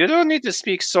whoa, go. whoa! You don't need to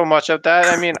speak so much of that.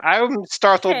 I mean, I'm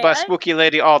startled Okay, by Spooky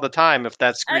Lady all the time. If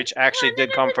that screech actually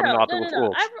did come from not Oof no.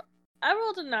 Oof. I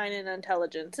rolled a 9 in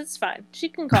intelligence. It's fine. She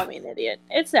can call me an idiot.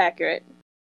 It's accurate.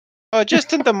 Oh,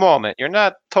 just in the moment. You're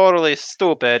not totally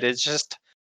stupid. It's just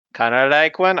kind of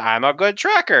like when I'm a good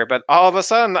tracker, but all of a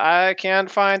sudden I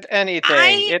can't find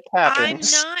anything. It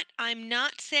happens. I'm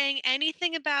not saying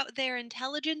anything about their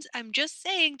intelligence. I'm just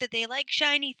saying that they like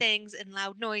shiny things and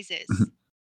loud noises.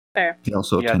 Fair. They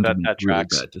also Yeah, tend to that make really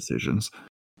tracks. bad decisions.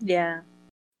 Yeah.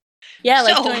 Yeah,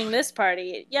 like So- joining this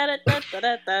party. Yeah,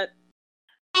 that.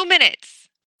 2 minutes.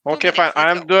 Okay, 2 fine.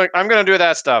 minutes, let's I'm gonna do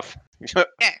that stuff. Okay.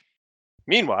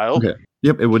 Meanwhile, Okay.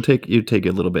 Yep, it would take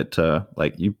a little bit to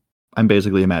like you. I'm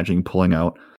basically imagining pulling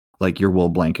out like your wool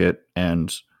blanket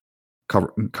and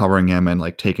covering him and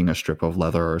like taking a strip of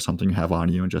leather or something you have on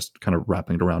you and just kind of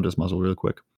wrapping it around his muzzle real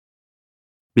quick.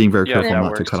 Being very Yeah, careful that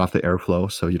not to works. cut off the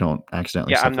airflow so you don't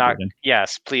accidentally yeah, I'm not. suffocate him.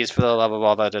 Yes, please, for the love of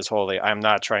all that is holy, I'm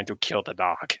not trying to kill the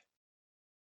dog.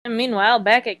 And meanwhile,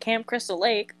 back at Camp Crystal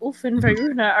Lake, Ulf and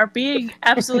Varuna are being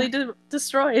absolutely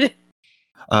destroyed.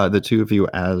 The two of you,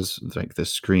 as like the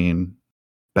screen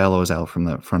bellows out from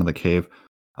the front of the cave,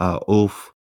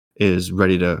 Ulf is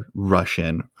ready to rush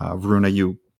in. Varuna,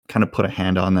 you kind of put a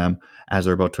hand on them as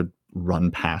they're about to run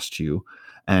past you,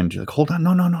 and you're like, "Hold on,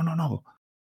 no!"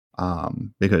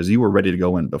 Because you were ready to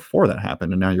go in before that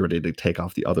happened, and now you're ready to take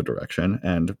off the other direction.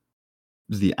 And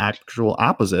the actual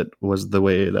opposite was the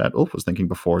way that Ulf was thinking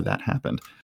before that happened.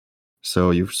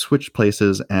 So you've switched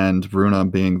places, and Varuna,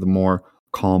 being the more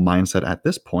calm mindset at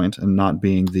this point and not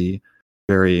being the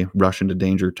very rush into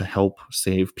danger to help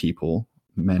save people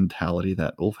mentality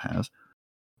that Ulf has,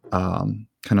 kind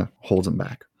of holds him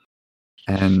back.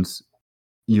 And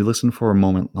you listen for a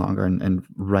moment longer, and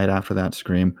right after that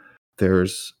scream,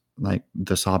 there's like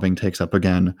the sobbing takes up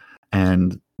again,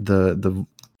 and the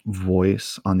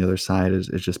voice on the other side is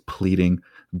just pleading,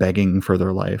 begging for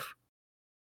their life.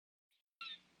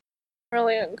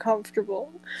 Really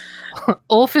uncomfortable.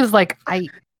 Ulf is like,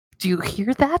 do you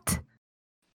hear that?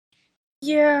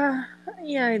 Yeah,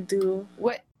 I do.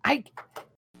 What?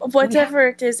 Whatever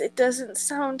it is, it doesn't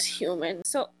sound human.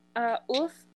 So,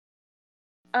 Ulf,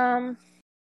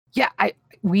 Yeah,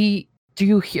 do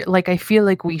you hear, like, I feel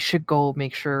like we should go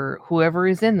make sure whoever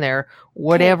is in there,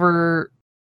 whatever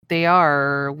they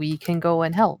are, we can go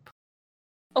and help.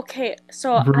 okay,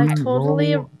 so I Varuna,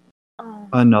 totally... roll Oh,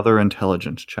 another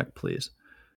intelligence check, please.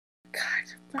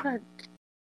 God, what a...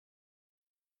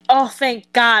 Oh,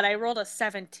 thank God, I rolled a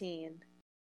 17.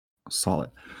 Solid.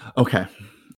 Okay.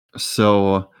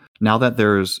 So now that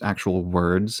there's actual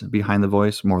words behind the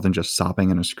voice, more than just sobbing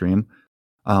and a scream,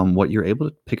 what you're able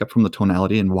to pick up from the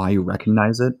tonality and why you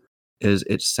recognize it is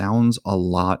it sounds a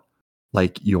lot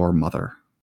like your mother.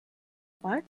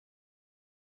 What?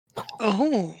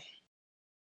 Oh.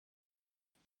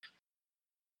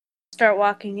 Start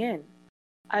walking in.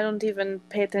 I don't even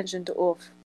pay attention to Ulf.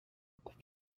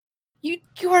 You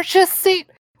are just saying.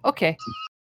 Okay.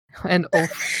 And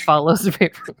Ulf follows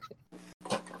Vaporuna.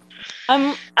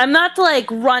 I'm not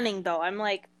like running though. I'm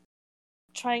like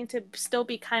trying to still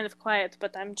be kind of quiet,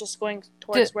 but I'm just going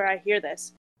towards where I hear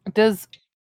this. Does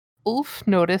Ulf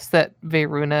notice that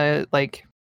Varuna, like,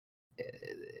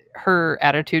 her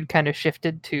attitude kind of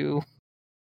shifted to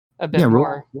a bit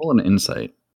more? Roll an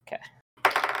insight. Okay.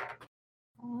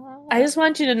 I just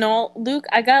want you to know, Luke,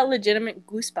 I got legitimate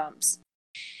goosebumps.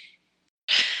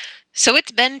 So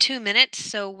it's been 2 minutes,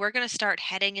 so we're going to start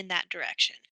heading in that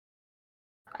direction.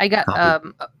 I got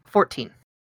 14.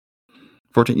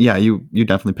 14. Yeah, you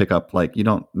definitely pick up, like, you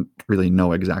don't really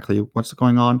know exactly what's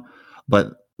going on,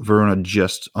 but Varuna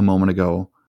just a moment ago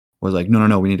was like,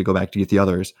 no, we need to go back to get the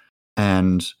others.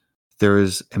 And there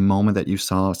is a moment that you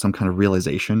saw some kind of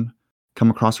realization come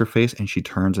across her face, and she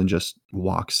turns and just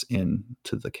walks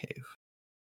into the cave.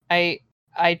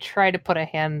 I try to put a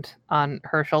hand on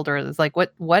her shoulder. It's like, what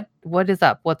is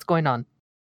up? What's going on?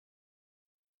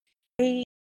 I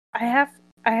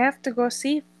have to go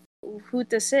see who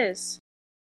this is.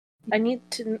 I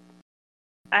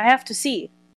have to see.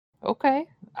 Okay.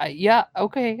 Yeah.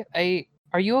 Okay.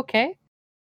 Are you okay?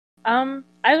 I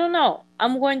don't know.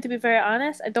 I'm going to be very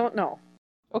honest. I don't know.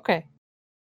 Okay.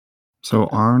 So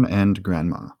Arn and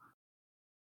Grandma.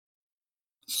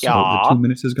 So the Yeah. 2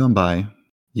 minutes has gone by.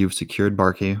 You've secured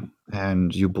Barky,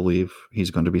 and you believe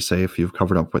he's going to be safe. You've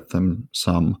covered up with them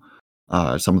some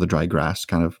of the dry grass,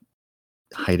 kind of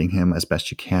hiding him as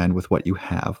best you can with what you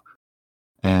have.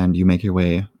 And you make your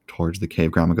way towards the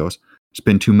cave. Grandma goes, "It's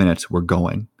been 2 minutes. We're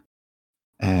going."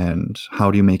 And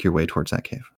how do you make your way towards that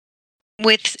cave?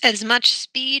 With as much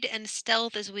speed and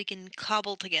stealth as we can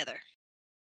cobble together.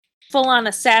 Full on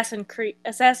Assassin's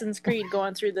Creed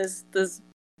going through this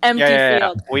empty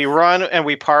field. We run and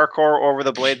we parkour over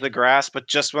the blades of the grass, but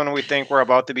just when we think we're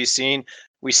about to be seen,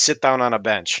 we sit down on a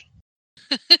bench.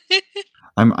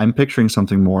 I'm picturing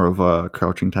something more of a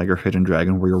Crouching Tiger, Hidden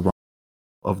Dragon, where you're running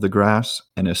of the grass,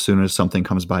 and as soon as something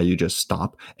comes by, you just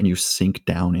stop and you sink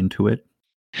down into it.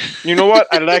 You know what?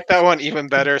 I like that one even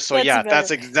better. So That's yeah, better.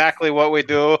 that's exactly what we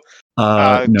do.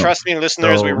 No, Trust me,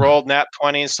 listeners, we So- rolled nat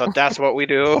 20s, so that's what we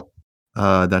do.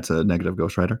 that's a negative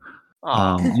Ghost Rider.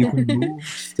 Aw. You can move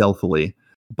stealthily,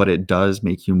 but it does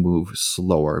make you move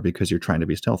slower because you're trying to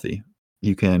be stealthy.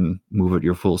 You can move at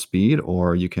your full speed,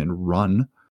 or you can run,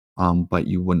 but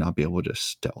you would not be able to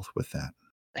stealth with that.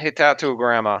 Hey, Tattoo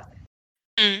Grandma.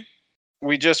 Mm.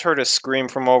 We just heard a scream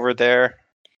from over there.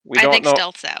 We I don't think know.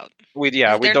 stealth's out. We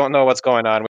They're- don't know what's going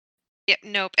on. Yep,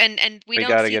 nope. And we We don't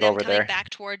gotta see get them over coming there. back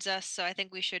towards us, so I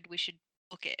think we should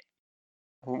book it.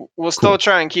 We'll still Cool.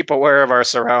 try and keep aware of our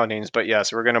surroundings, but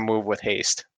yes, we're gonna move with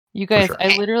haste. You guys, sure.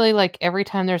 I literally like every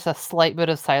time there's a slight bit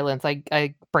of silence,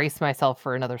 I brace myself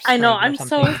for another I know. scream or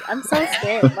something. I'm so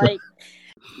scared. Like,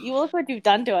 you look what you've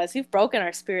done to us. You've broken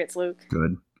our spirits, Luke.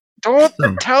 Good. Don't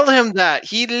So- tell him that.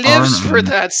 He lives for Arn-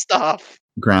 that stuff.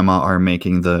 Grandma are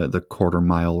making the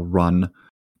quarter-mile run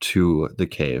to the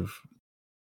cave.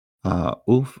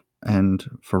 Ulf and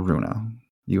Varuna,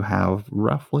 you have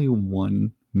roughly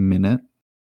 1 minute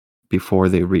before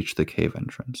they reach the cave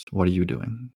entrance. What are you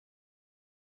doing?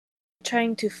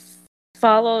 Trying to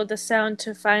follow the sound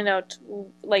to find out,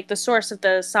 like, the source of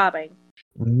the sobbing.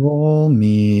 Roll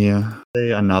me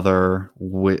say another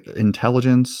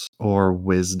intelligence or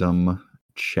wisdom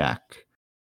check.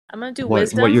 I'm gonna do What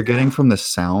wisdom. you're getting from the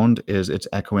sound is it's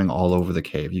echoing all over the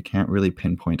cave. You can't really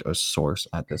pinpoint a source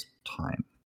at this time.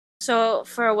 So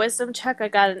for a wisdom check, I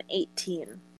got an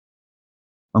 18.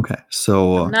 Okay,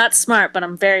 so I'm not smart, but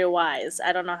I'm very wise.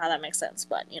 I don't know how that makes sense,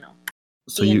 but you know.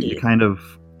 so you D&D. kind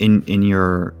of in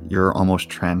your almost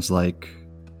trans-like,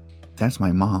 that's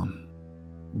my mom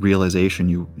realization,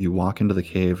 you walk into the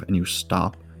cave and you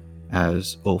stop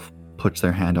as Ulf puts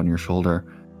their hand on your shoulder,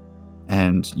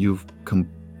 and you've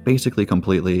basically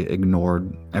completely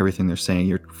ignored everything they're saying.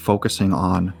 You're focusing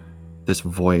on this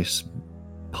voice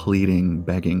pleading,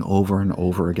 begging over and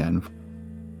over again,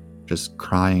 just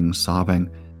crying, sobbing,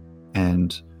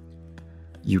 and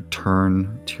you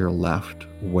turn to your left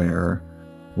where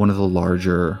one of the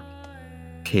larger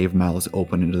cave mouths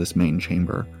open into this main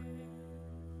chamber.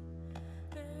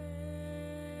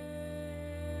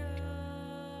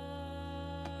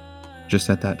 Just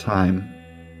at that time,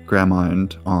 Grandma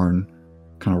and Arn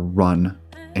kind of run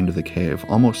into the cave,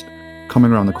 almost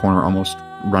coming around the corner, almost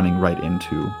running right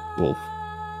into Wolf.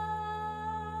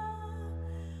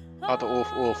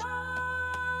 Wolf.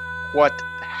 What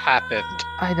happened?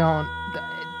 I don't.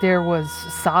 There was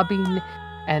sobbing,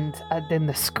 and then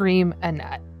the scream, and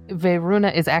Varuna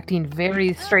is acting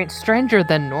very strange, stranger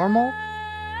than normal.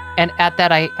 And at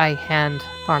that, I hand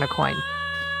Arn a coin.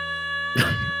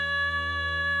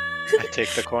 I take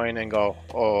the coin and go,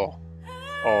 oh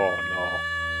no.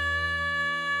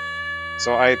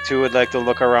 So I too would like to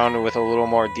look around with a little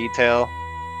more detail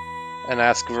and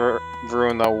ask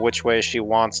Varuna which way she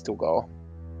wants to go.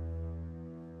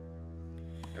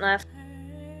 Left.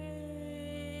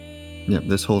 Yep,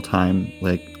 this whole time,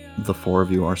 like, the four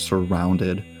of you are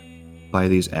surrounded by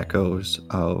these echoes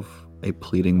of a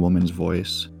pleading woman's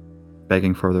voice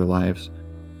begging for their lives.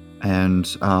 And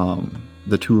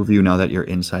the two of you, now that you're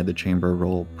inside the chamber,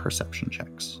 roll perception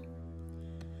checks.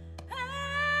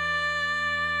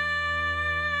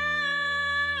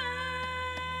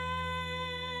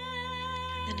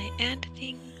 And I add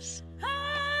things.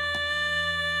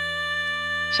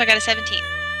 So I got a 17.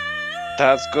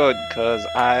 That's good, cause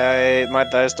my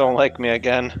dice don't like me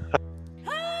again.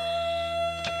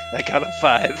 I got a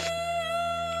 5.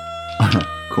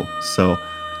 Cool. So,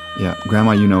 yeah,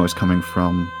 Grandma, is coming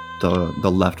from the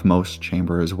leftmost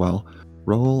chamber as well.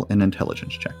 Roll an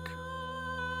intelligence check.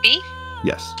 Me?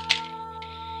 Yes.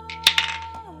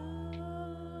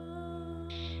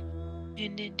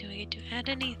 And then do I get to add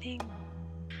anything?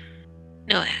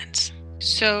 No adds.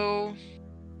 So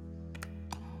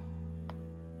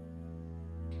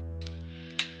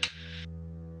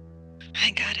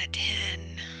I got a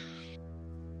 10.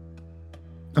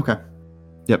 Okay.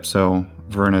 Yep. So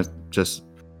Verna just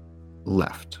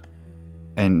left,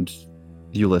 and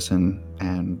you listen,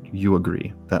 and you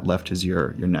agree that left is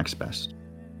your next best.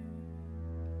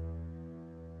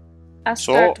 I'll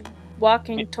So- start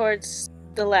walking towards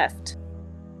the left.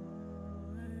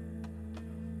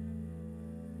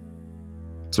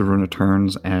 So Verna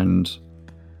turns and,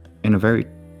 in a very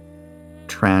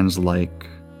trance-like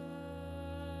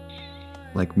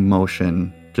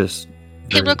motion, just.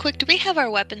 Hey, very- real quick, do we have our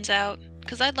weapons out?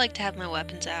 Because I'd like to have my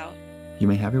weapons out. You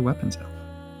may have your weapons out.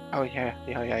 Oh yeah.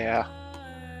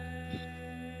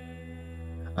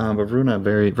 But Verna,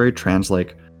 very, very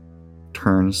trance-like,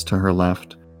 turns to her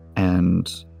left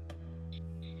and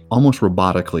almost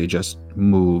robotically just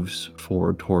moves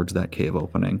forward towards that cave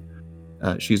opening.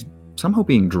 She's somehow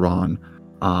being drawn.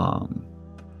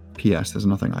 P.S. There's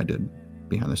nothing I did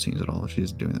behind the scenes at all.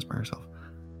 She's doing this by herself.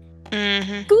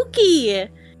 Mm-hmm. Spooky!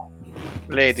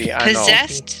 Lady, I know.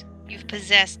 Possessed? You've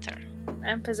possessed her.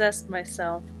 I'm possessed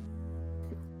myself.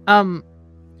 Can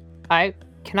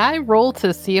I roll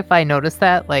to see if I notice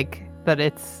that? Like, that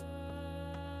it's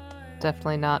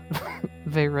definitely not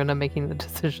Verona making the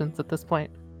decisions at this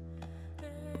point.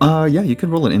 Yeah, you can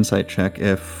roll an insight check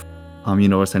if you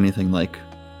notice anything like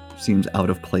seems out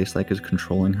of place, like is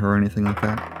controlling her or anything like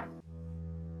that.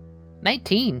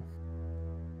 19.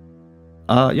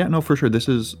 Yeah, no, for sure. This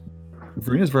is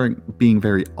Verena's being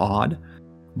very odd,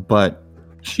 but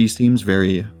she seems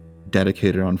very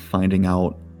dedicated on finding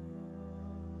out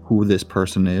who this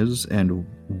person is and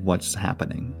what's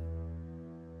happening.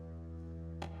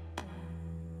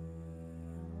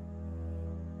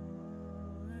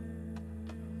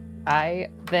 I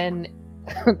then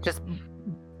just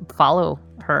follow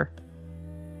her.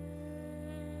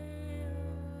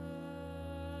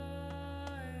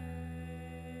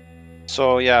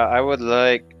 So yeah, I would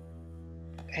like.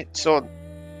 So,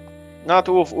 not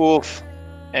Oof Oof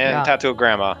and Yeah. Tattoo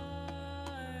Grandma.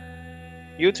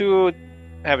 You two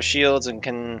have shields and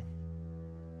can.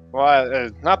 Well,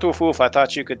 not Oof Oof. I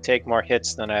thought you could take more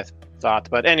hits than I thought,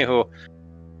 but anywho,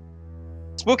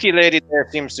 Spooky Lady there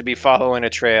seems to be following a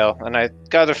trail, and I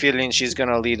got a feeling she's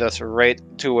gonna lead us right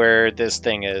to where this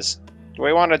thing is. Do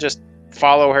we want to just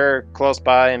follow her close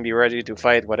by and be ready to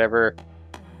fight whatever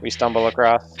we stumble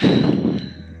across?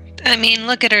 I mean,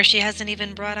 look at her. She hasn't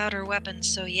even brought out her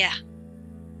weapons, so yeah.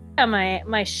 Got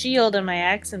my shield and my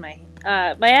axe in my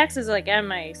axe is like on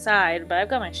my side, but I've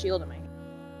got my shield in my hand.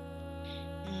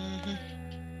 Mm-hmm.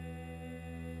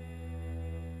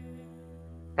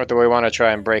 Or do we want to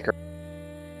try and break her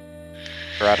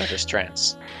out of this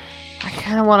trance? I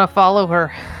kind of want to follow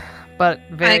her, but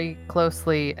very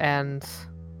closely, and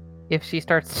if she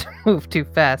starts to move too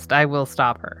fast, I will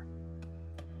stop her.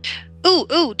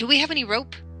 Ooh, do we have any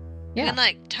rope? We Yeah. can,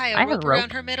 like, tie I a have a rope rope.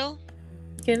 around her middle?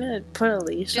 Gonna put a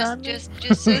leash on Just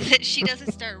me? so that she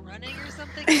doesn't start running or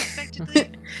something unexpectedly?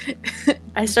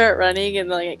 I start running and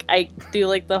like I do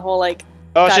like the whole like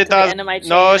Oh, got she to the does. end of my chain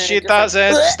No, and she it just, like,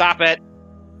 doesn't. Stop it.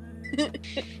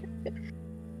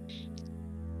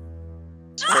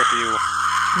 Scorpio.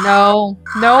 No.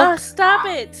 Oh, stop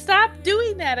it! Stop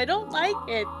doing that! I don't like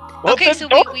it. Well, Okay, then so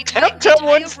don't we tempt tie him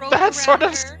a with rope that sort of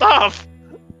around her. stuff.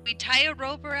 We tie a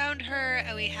rope around her,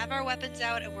 and we have our weapons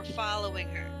out, and we're following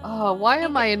her. Oh, why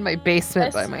am I in my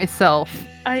basement by That's- myself?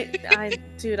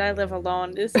 Dude, I live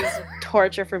alone. This is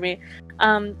torture for me.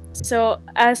 So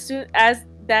as soon as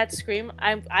that scream,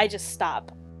 I just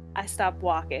stop. I stop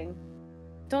walking.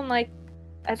 I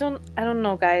don't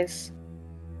know, guys.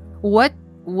 What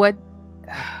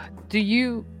do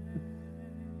you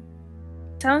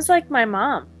Sounds like my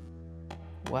mom.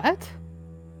 what?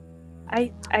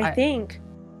 I I- think.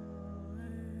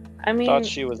 I mean, Thought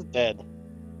she was dead.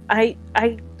 I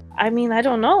mean, I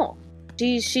don't know.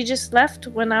 She just left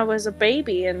when I was a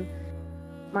baby, and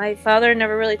my father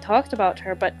never really talked about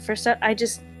her. But for some, I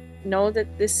just know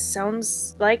that this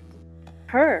sounds like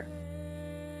her.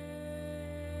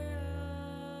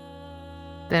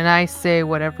 Then I say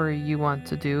whatever you want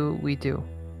to do, we do.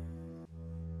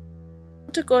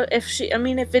 To go if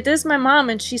it is my mom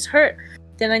and she's hurt,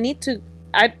 then I need to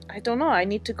I don't know. I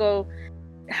need to go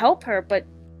help her, but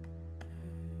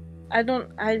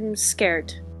I'm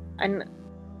scared. And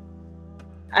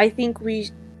I think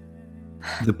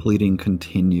The pleading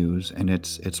continues, and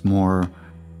it's more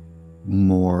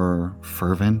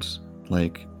fervent.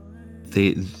 Like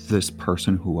this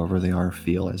person, whoever they are,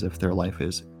 feel as if their life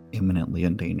is imminently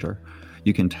in danger.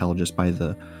 You can tell just by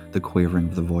the quavering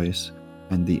of the voice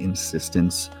and the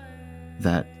insistence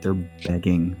that they're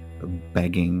begging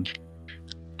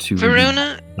to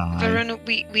Varuna, die. Varuna,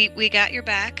 we got your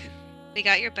back. We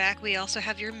got your back. We also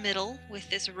have your middle with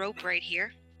this rope right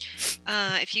here.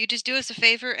 If you just do us a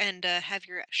favor and have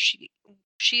your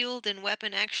shield and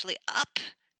weapon actually up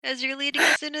as you're leading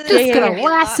us into this, Just yeah, gonna yeah.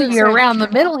 lasso you around the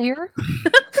middle here.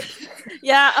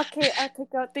 Yeah, okay, I'll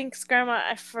take out. Thanks,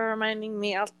 Grandma, for reminding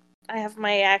me. I have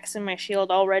my axe and my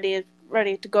shield all ready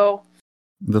to go.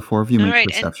 The four of you All make right,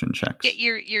 and perception checks. get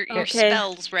your Okay.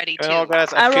 spells ready too. You know,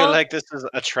 guys, I I feel rolled- like this is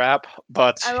a trap,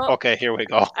 but I rolled- okay, here we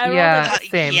go. I rolled Yeah. a,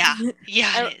 Same. Yeah,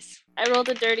 it is. I rolled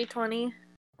a dirty 20.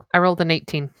 I rolled an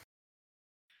 18.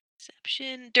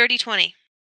 Perception, dirty 20.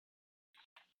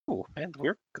 Ooh, man,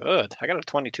 we're good. I got a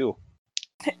 22.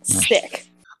 Sick.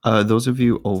 Those of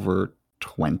you over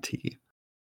 20,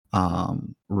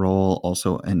 roll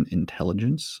also an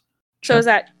intelligence So check. is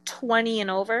that 20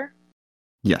 and over?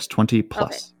 Yes, 20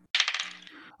 plus.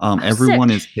 Oh, Everyone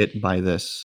sick. is hit by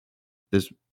this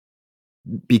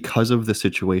because of the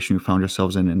situation you found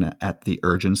yourselves in and at the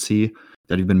urgency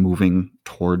that you've been moving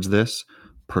towards this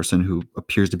person who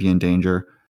appears to be in danger.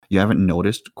 You haven't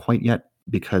noticed quite yet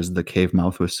because the cave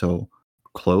mouth was so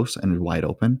close and wide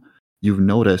open. You've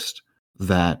noticed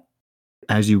that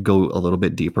as you go a little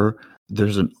bit deeper,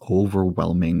 there's an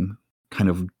overwhelming kind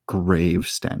of grave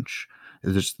stench.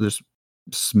 There's this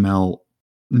smell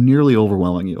nearly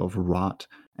overwhelming you of rot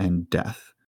and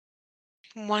death.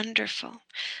 Wonderful.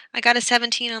 I got a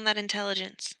 17 on that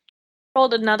intelligence.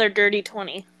 Rolled another dirty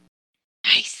 20.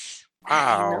 Nice. I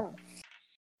Wow. know.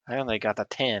 I only got a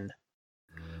 10.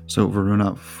 So,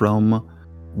 Varuna, from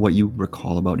what you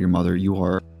recall about your mother, you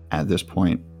are at this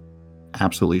point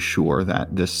absolutely sure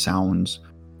that this sounds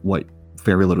what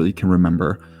very little you can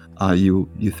remember. You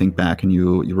think back and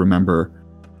you remember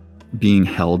being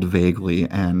held vaguely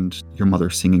and your mother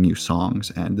singing you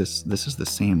songs, and this is the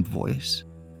same voice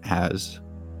as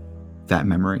that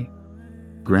memory.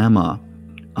 Grandma,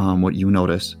 what you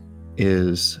notice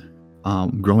is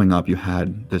growing up you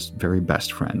had this very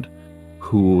best friend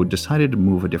who decided to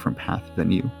move a different path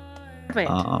than you. Right.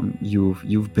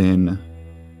 You've been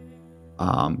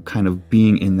kind of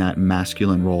being in that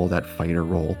masculine role, that fighter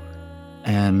role,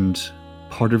 and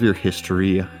part of your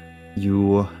history,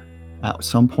 you at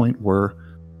some point were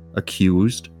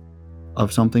accused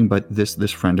of something, but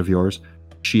this friend of yours,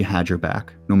 she had your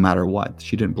back no matter what.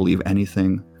 She didn't believe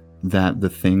anything that the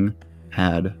thing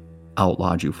had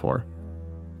outlawed you for,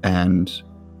 and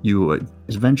you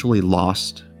eventually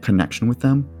lost connection with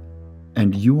them,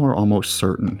 and you are almost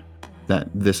certain that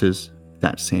this is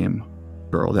that same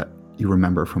girl that you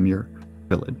remember from your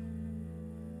village.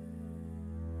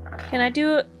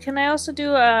 Can I also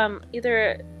do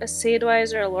either a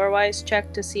Sadewise or a Lorewise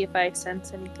check to see if I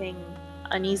sense anything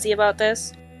uneasy about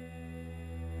this?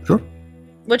 Sure.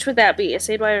 Which would that be, a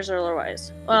Sadewise or a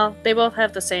Lorewise? Well, they both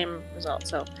have the same result,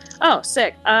 so. Oh,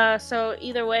 sick. So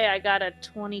either way, I got a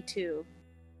 22.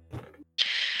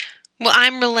 Well,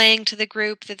 I'm relaying to the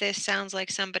group that this sounds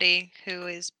like somebody who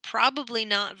is probably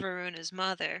not Varuna's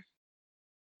mother,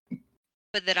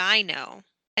 but that I know,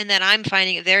 and that I'm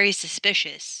finding it very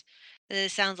suspicious that it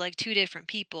sounds like two different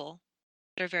people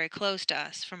that are very close to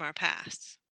us from our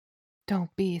pasts.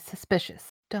 Don't be suspicious.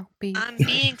 Don't be. I'm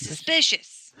being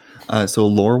suspicious. So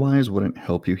lore-wise wouldn't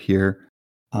help you here.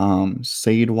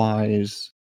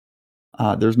 Sade-wise,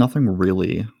 there's nothing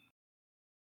really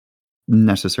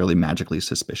necessarily magically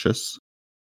suspicious.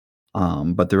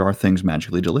 But there are things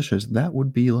magically delicious. That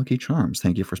would be Lucky Charms.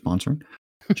 Thank you for sponsoring.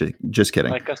 Just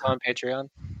kidding. Like us on Patreon.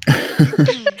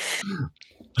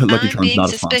 Lucky I'm Charms being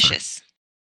not a sponsor. suspicious.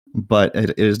 But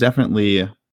it is definitely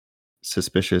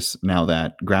suspicious now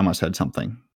that Grandma said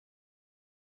something.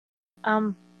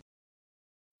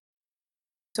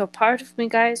 So part of me,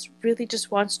 guys, really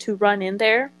just wants to run in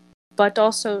there, but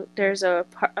also there's a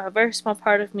very small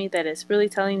part of me that is really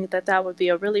telling me that would be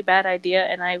a really bad idea,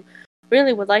 and I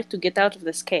really would like to get out of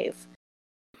this cave.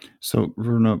 So,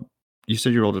 Runa, you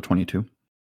said you rolled a 22?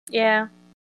 Yeah.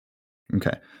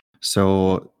 Okay.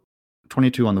 So,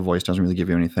 22 on the voice doesn't really give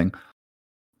you anything.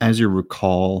 As you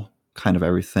recall kind of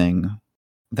everything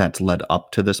that's led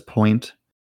up to this point,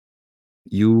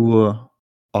 you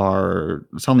are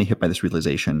suddenly hit by this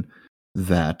realization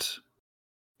that,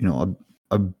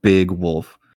 a big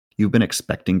wolf, you've been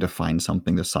expecting to find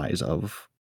something the size of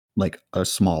like a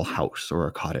small house or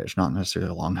a cottage, not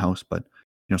necessarily a longhouse, but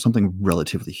something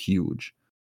relatively huge.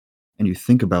 And you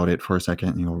think about it for a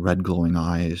second, red glowing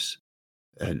eyes.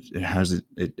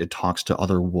 It talks to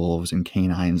other wolves and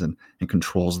canines and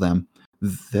controls them.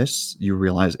 This, you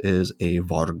realize, is a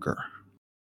Vargur,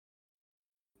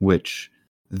 which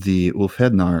the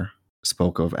Ulfhednar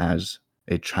spoke of as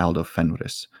a child of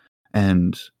Fenris.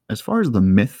 And as far as the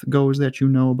myth goes that you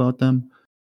know about them,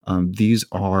 these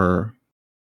are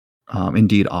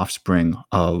indeed offspring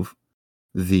of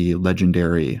the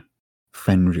legendary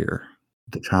Fenrir,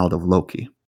 the child of Loki.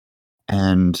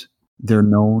 And they're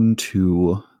known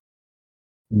to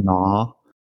gnaw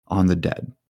on the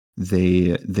dead.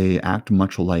 They act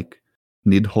much like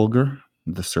Nidholger,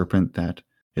 the serpent that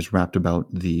is wrapped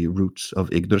about the roots of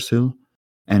Yggdrasil,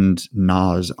 and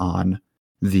gnaws on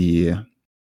the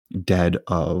dead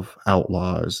of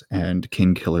outlaws and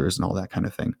king killers and all that kind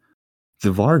of thing. The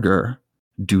Vargur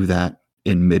do that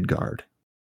in Midgard.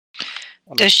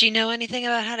 Does she know anything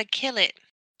about how to kill it?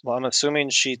 Well, I'm assuming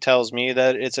she tells me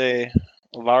that it's a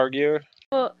Vargur.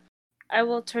 Well, I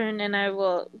will turn and I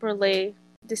will relay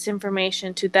this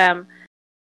information to them.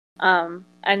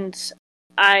 And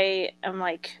I am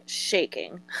like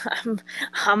shaking.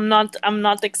 I'm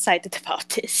not excited about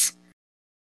this.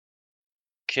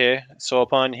 Okay, so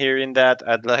upon hearing that,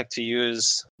 I'd like to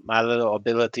use my little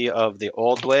ability of the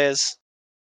old ways.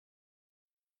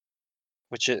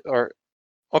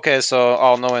 Okay, so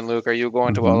all-knowing Luke, are you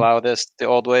going to Mhm. allow this, the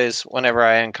old ways? Whenever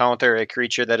I encounter a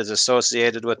creature that is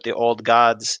associated with the old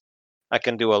gods, I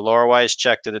can do a lore-wise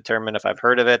check to determine if I've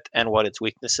heard of it and what its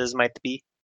weaknesses might be.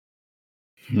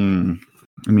 I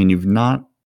mean, you've not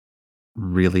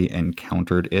really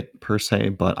encountered it per se,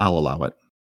 but I'll allow it.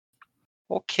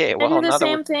 Okay, I well, do the now that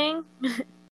same thing.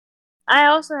 I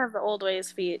also have the old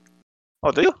ways feat.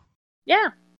 Oh, do you? Yeah.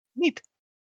 Neat.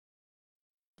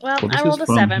 Well, Well, I this is rolled a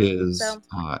from 7. his So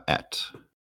et.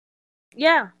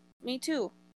 yeah, me too.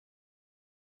 Or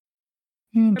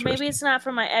maybe Interesting. it's not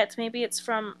from my et. Maybe it's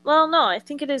from. Well, no, I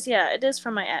think it is. Yeah, it is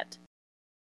from my et.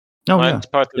 Oh yeah. Mine's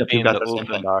part of Yep, you being got the the same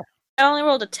thing. Ulfhednar. I only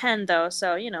rolled a 10 though,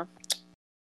 so you know.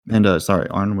 And sorry,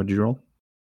 Arn, what did you roll?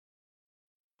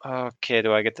 Okay,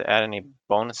 do I get to add any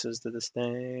bonuses to this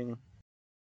thing?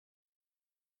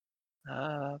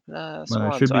 Plus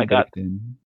one. Should So be I got, baked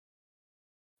in.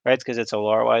 right, because it's a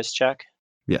lore-wise check.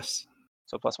 Yes.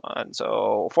 So plus one,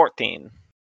 so 14.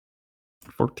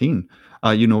 14.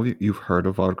 You've heard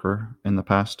of Vargur in the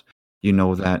past. You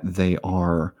know that they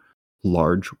are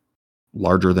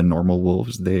larger than normal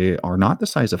wolves. They are not the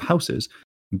size of houses,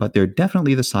 but they're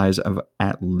definitely the size of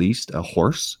at least a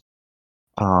horse.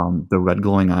 The red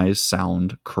glowing eyes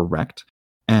sound correct.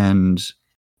 And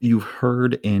you've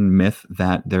heard in myth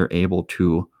that they're able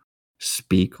to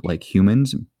speak like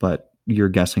humans, but you're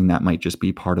guessing that might just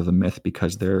be part of the myth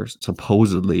because they're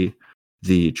supposedly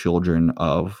the children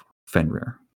of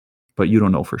Fenrir. But you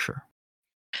don't know for sure.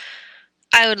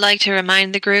 I would like to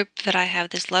remind the group that I have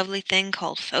this lovely thing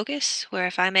called Focus, where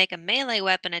if I make a melee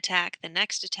weapon attack, the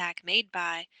next attack made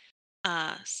by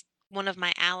one of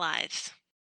my allies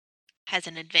has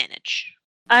an advantage.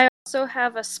 I also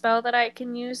have a spell that I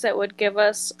can use that would give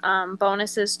us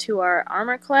bonuses to our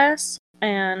armor class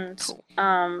and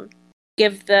Cool.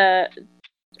 give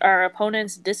our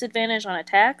opponents disadvantage on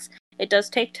attacks. It does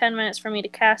take 10 minutes for me to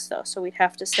cast though, so we'd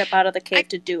have to step out of the cave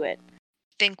to do it.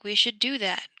 Think we should do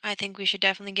that. I think we should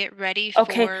definitely get ready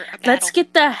Okay, for a battle. let's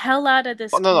get the hell out of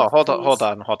this Oh, no, cave, hold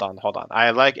please. on. I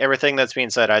like everything that's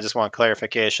being said. I just want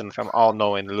clarification from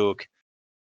all-knowing Luke.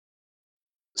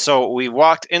 So we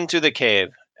walked into the cave,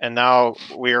 and now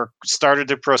we're started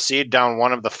to proceed down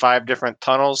one of the 5 different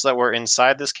tunnels that were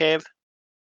inside this cave.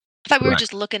 I thought we were Correct.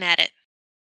 just looking at it.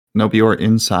 Nope, you're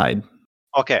inside.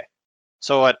 Okay,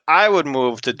 so what I would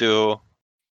move to do,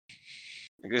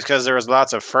 because there was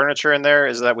lots of furniture in there,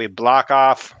 is that we block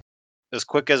off as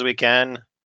quick as we can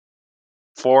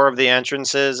 4 of the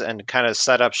entrances and kind of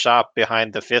set up shop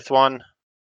behind the 5th one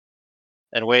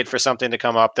and wait for something to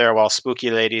come up there while Spooky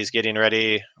Lady's getting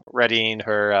readying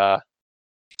her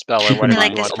spell or Keep in whatever like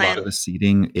mind, you this want a to lot plan. of the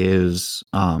seating is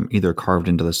either carved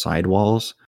into the side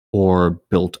walls or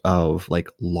built of like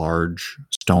large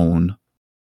stone.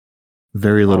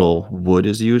 Very little wood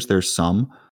is used. There's some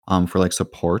for like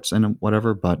supports and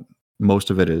whatever, but most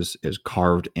of it is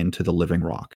carved into the living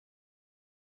rock.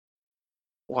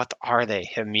 What are they,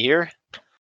 Hemir? Is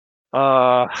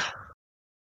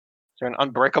there an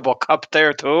unbreakable cup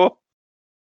there too?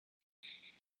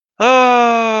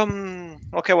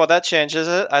 Okay, well that changes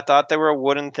it. I thought they were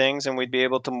wooden things and we'd be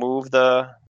able to move the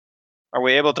Are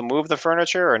we able to move the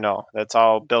furniture or no? That's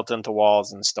all built into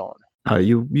walls and stone.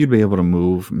 You'd be able to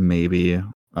move maybe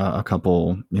a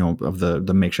couple, of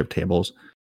the makeshift tables,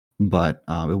 but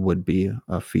it would be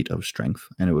a feat of strength,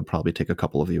 and it would probably take a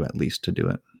couple of you at least to do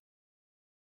it.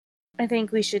 I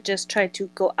think we should just try to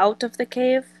go out of the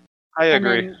cave. I and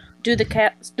agree. then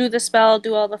do the spell,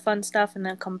 do all the fun stuff, and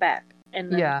then come back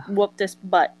and then whoop this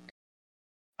butt.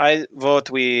 I vote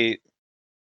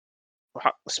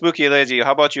Spooky Lady,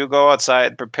 how about you go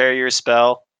outside, prepare your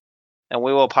spell, and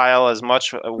we will pile as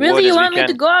much wood Really, you as we want me can.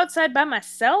 to go outside by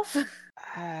myself?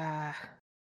 Right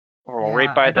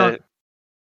by the.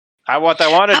 What I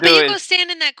want to How do about you is go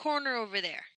stand in that corner over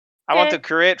there? I want to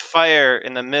create fire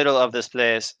in the middle of this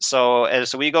place. So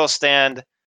as we go stand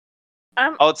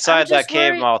outside that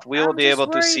cave mouth, we will be able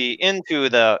to see into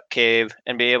the cave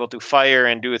and be able to fire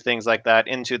and do things like that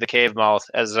into the cave mouth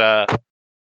as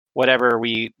whatever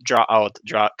we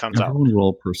comes out. Everyone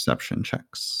roll perception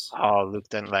checks. Oh, Luke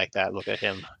didn't like that. Look at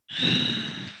him.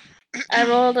 I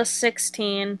rolled a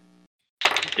 16.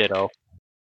 Ditto.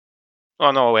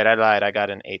 Oh no, wait, I lied. I got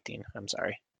an 18. I'm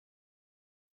sorry.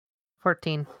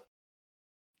 14.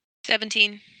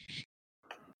 17.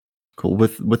 Cool.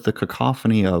 With the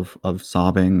cacophony of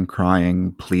sobbing,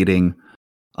 crying, pleading,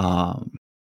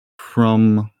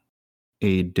 from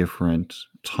a different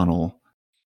tunnel,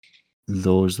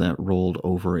 those that rolled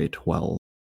over a 12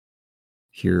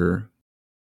 hear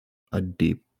a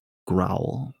deep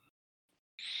growl.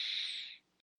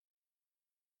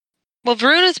 Well,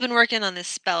 Varuna's been working on this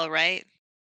spell, right?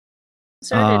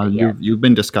 You've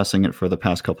been discussing it for the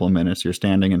past couple of minutes. You're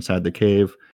standing inside the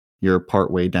cave. You're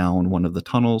partway down one of the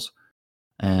tunnels,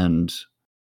 and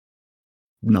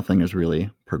nothing has really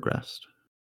progressed.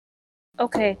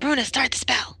 Okay. Varuna, start the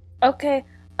spell. Okay.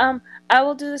 I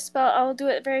will do the spell. I will do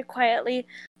it very quietly.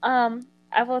 I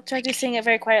will try to sing it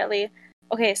very quietly.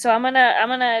 Okay, so I'm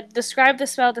gonna describe the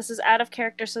spell. This is out of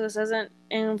character, so this doesn't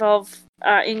involve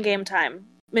in-game time,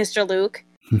 Mr. Luke.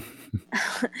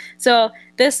 So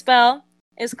this spell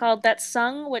is called That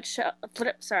Song Which Shall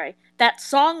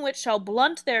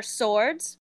Blunt Their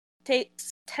Swords. Takes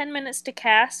 10 minutes to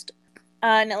cast,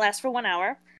 and it lasts for 1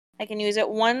 hour. I can use it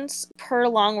once per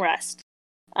long rest.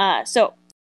 So,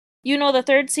 you know the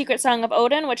third secret song of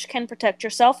Odin, which can protect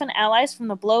yourself and allies from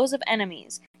the blows of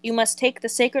enemies. You must take the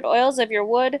sacred oils of your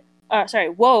woad,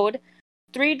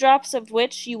 3 drops of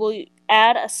which you will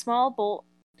add to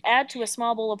a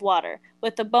small bowl of water.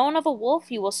 With the bone of a wolf,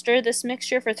 you will stir this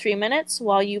mixture for 3 minutes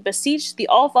while you beseech the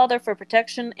All-Father for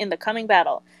protection in the coming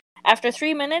battle. After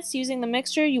 3 minutes, using the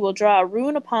mixture, you will draw a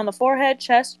rune upon the forehead,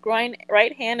 chest, groin,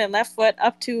 right hand, and left foot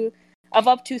up to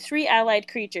 3 allied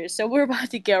creatures. So we're about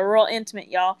to get real intimate,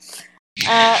 y'all.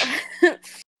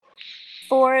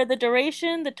 For the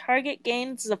duration, the target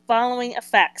gains the following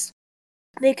effects.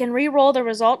 They can re-roll the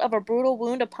result of a brutal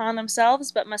wound upon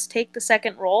themselves, but must take the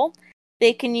second roll.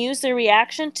 They can use their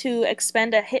reaction to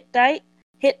expend a hit die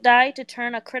to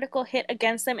turn a critical hit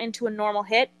against them into a normal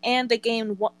hit, and they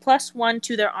gain +1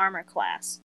 to their armor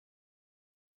class.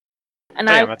 And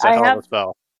that's a hell of a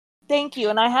spell. Thank you,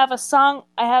 and I have the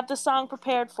song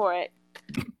prepared for it.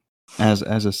 As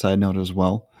a side note as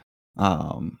well,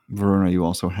 Varuna, you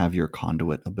also have your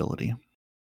conduit ability.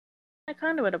 My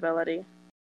conduit ability.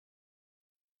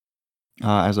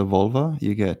 As a Volva,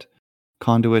 you get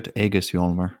conduit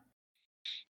Aegishjolmr.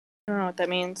 I don't know what that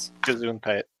means.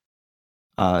 Gesundheit.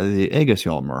 The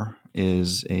Aegishjolmr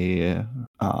is a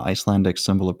Icelandic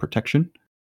symbol of protection,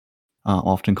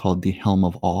 often called the Helm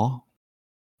of Awe.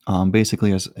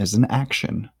 Basically, as an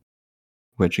action,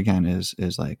 which again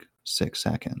is like 6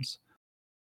 seconds.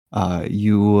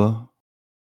 You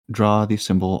draw the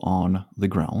symbol on the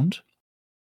ground,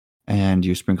 and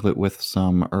you sprinkle it with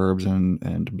some herbs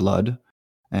and blood.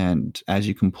 And as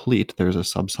you complete, there's a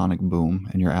subsonic boom,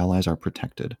 and your allies are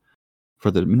protected.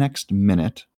 For the next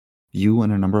minute, you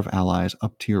and a number of allies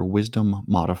up to your wisdom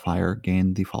modifier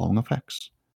gain the following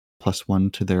effects: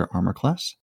 +1 to their armor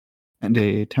class, and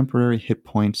a temporary hit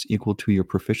points equal to your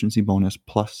proficiency bonus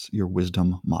plus your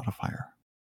wisdom modifier.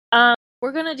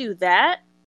 We're gonna do that.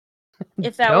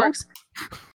 If that works.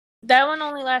 That one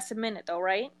only lasts a minute though,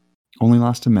 right? Only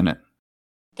lasts a minute.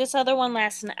 This other one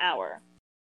lasts an hour.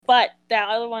 But that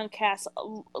other one casts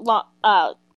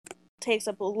takes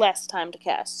up less time to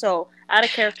cast. So out of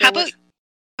character. How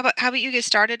about you get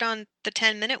started on the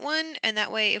 10-minute one, and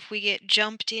that way if we get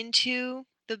jumped into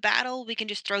the battle, we can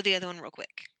just throw the other one real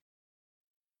quick.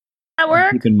 That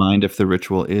work? Keep in mind, if the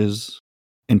ritual is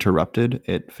interrupted,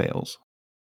 it fails.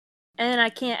 And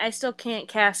I still can't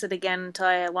cast it again until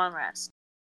I long rest.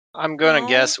 I'm gonna No.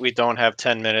 guess we don't have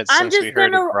 10 minutes I'm since just we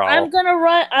heard gonna. it growl. I'm gonna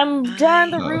run. I'm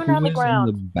drawing the Fine. rune Who on the is ground.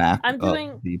 in the back I'm of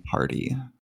doing- the party?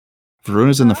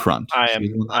 Varuna's in the Huh? front. I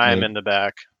She's the one am. that I am made- in the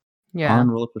back. Yeah. On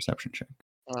roll a perception check.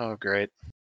 Oh, great.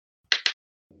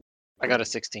 I got a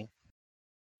 16.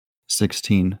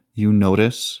 16. You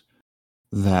notice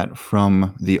that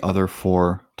from the other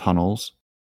 4 tunnels,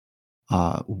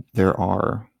 there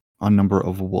are a number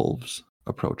of wolves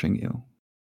approaching you.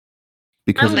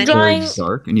 Because I'm it's drawing- very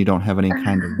dark and you don't have any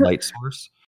kind of light source,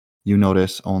 you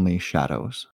notice only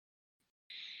shadows.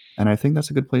 And I think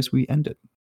that's a good place we end it.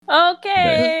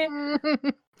 Okay. At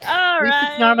All least right.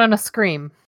 it's not on a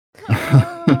scream.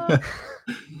 I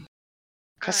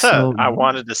said So- I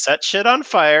wanted to set shit on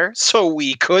fire so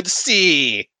we could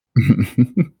see.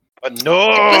 But no!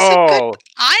 was a good-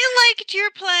 I liked your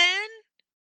plan.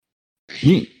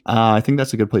 I think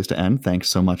that's a good place to end. Thanks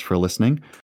so much for listening.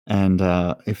 And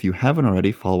if you haven't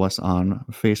already, follow us on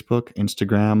Facebook,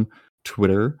 Instagram,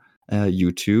 Twitter,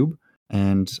 YouTube,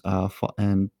 and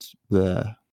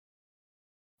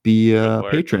be a Good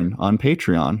work. patron on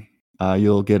Patreon.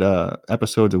 You'll get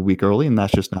episodes a week early, and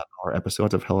that's just not our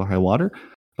episodes of Hell or High Water,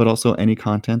 but also any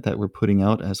content that we're putting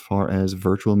out as far as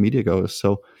virtual media goes.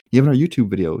 So even our YouTube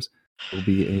videos will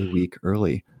be a week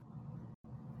early.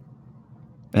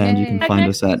 And you can Yay. find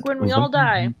Next us at week when we all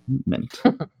die. Recruitment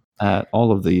at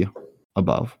all of the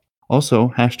above. Also,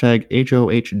 hashtag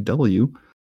HOHW,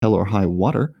 Hell or High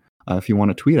Water, if you want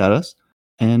to tweet at us.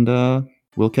 And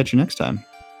we'll catch you next time.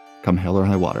 Come Hell or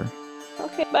High Water.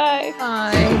 Okay. Bye.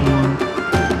 Bye.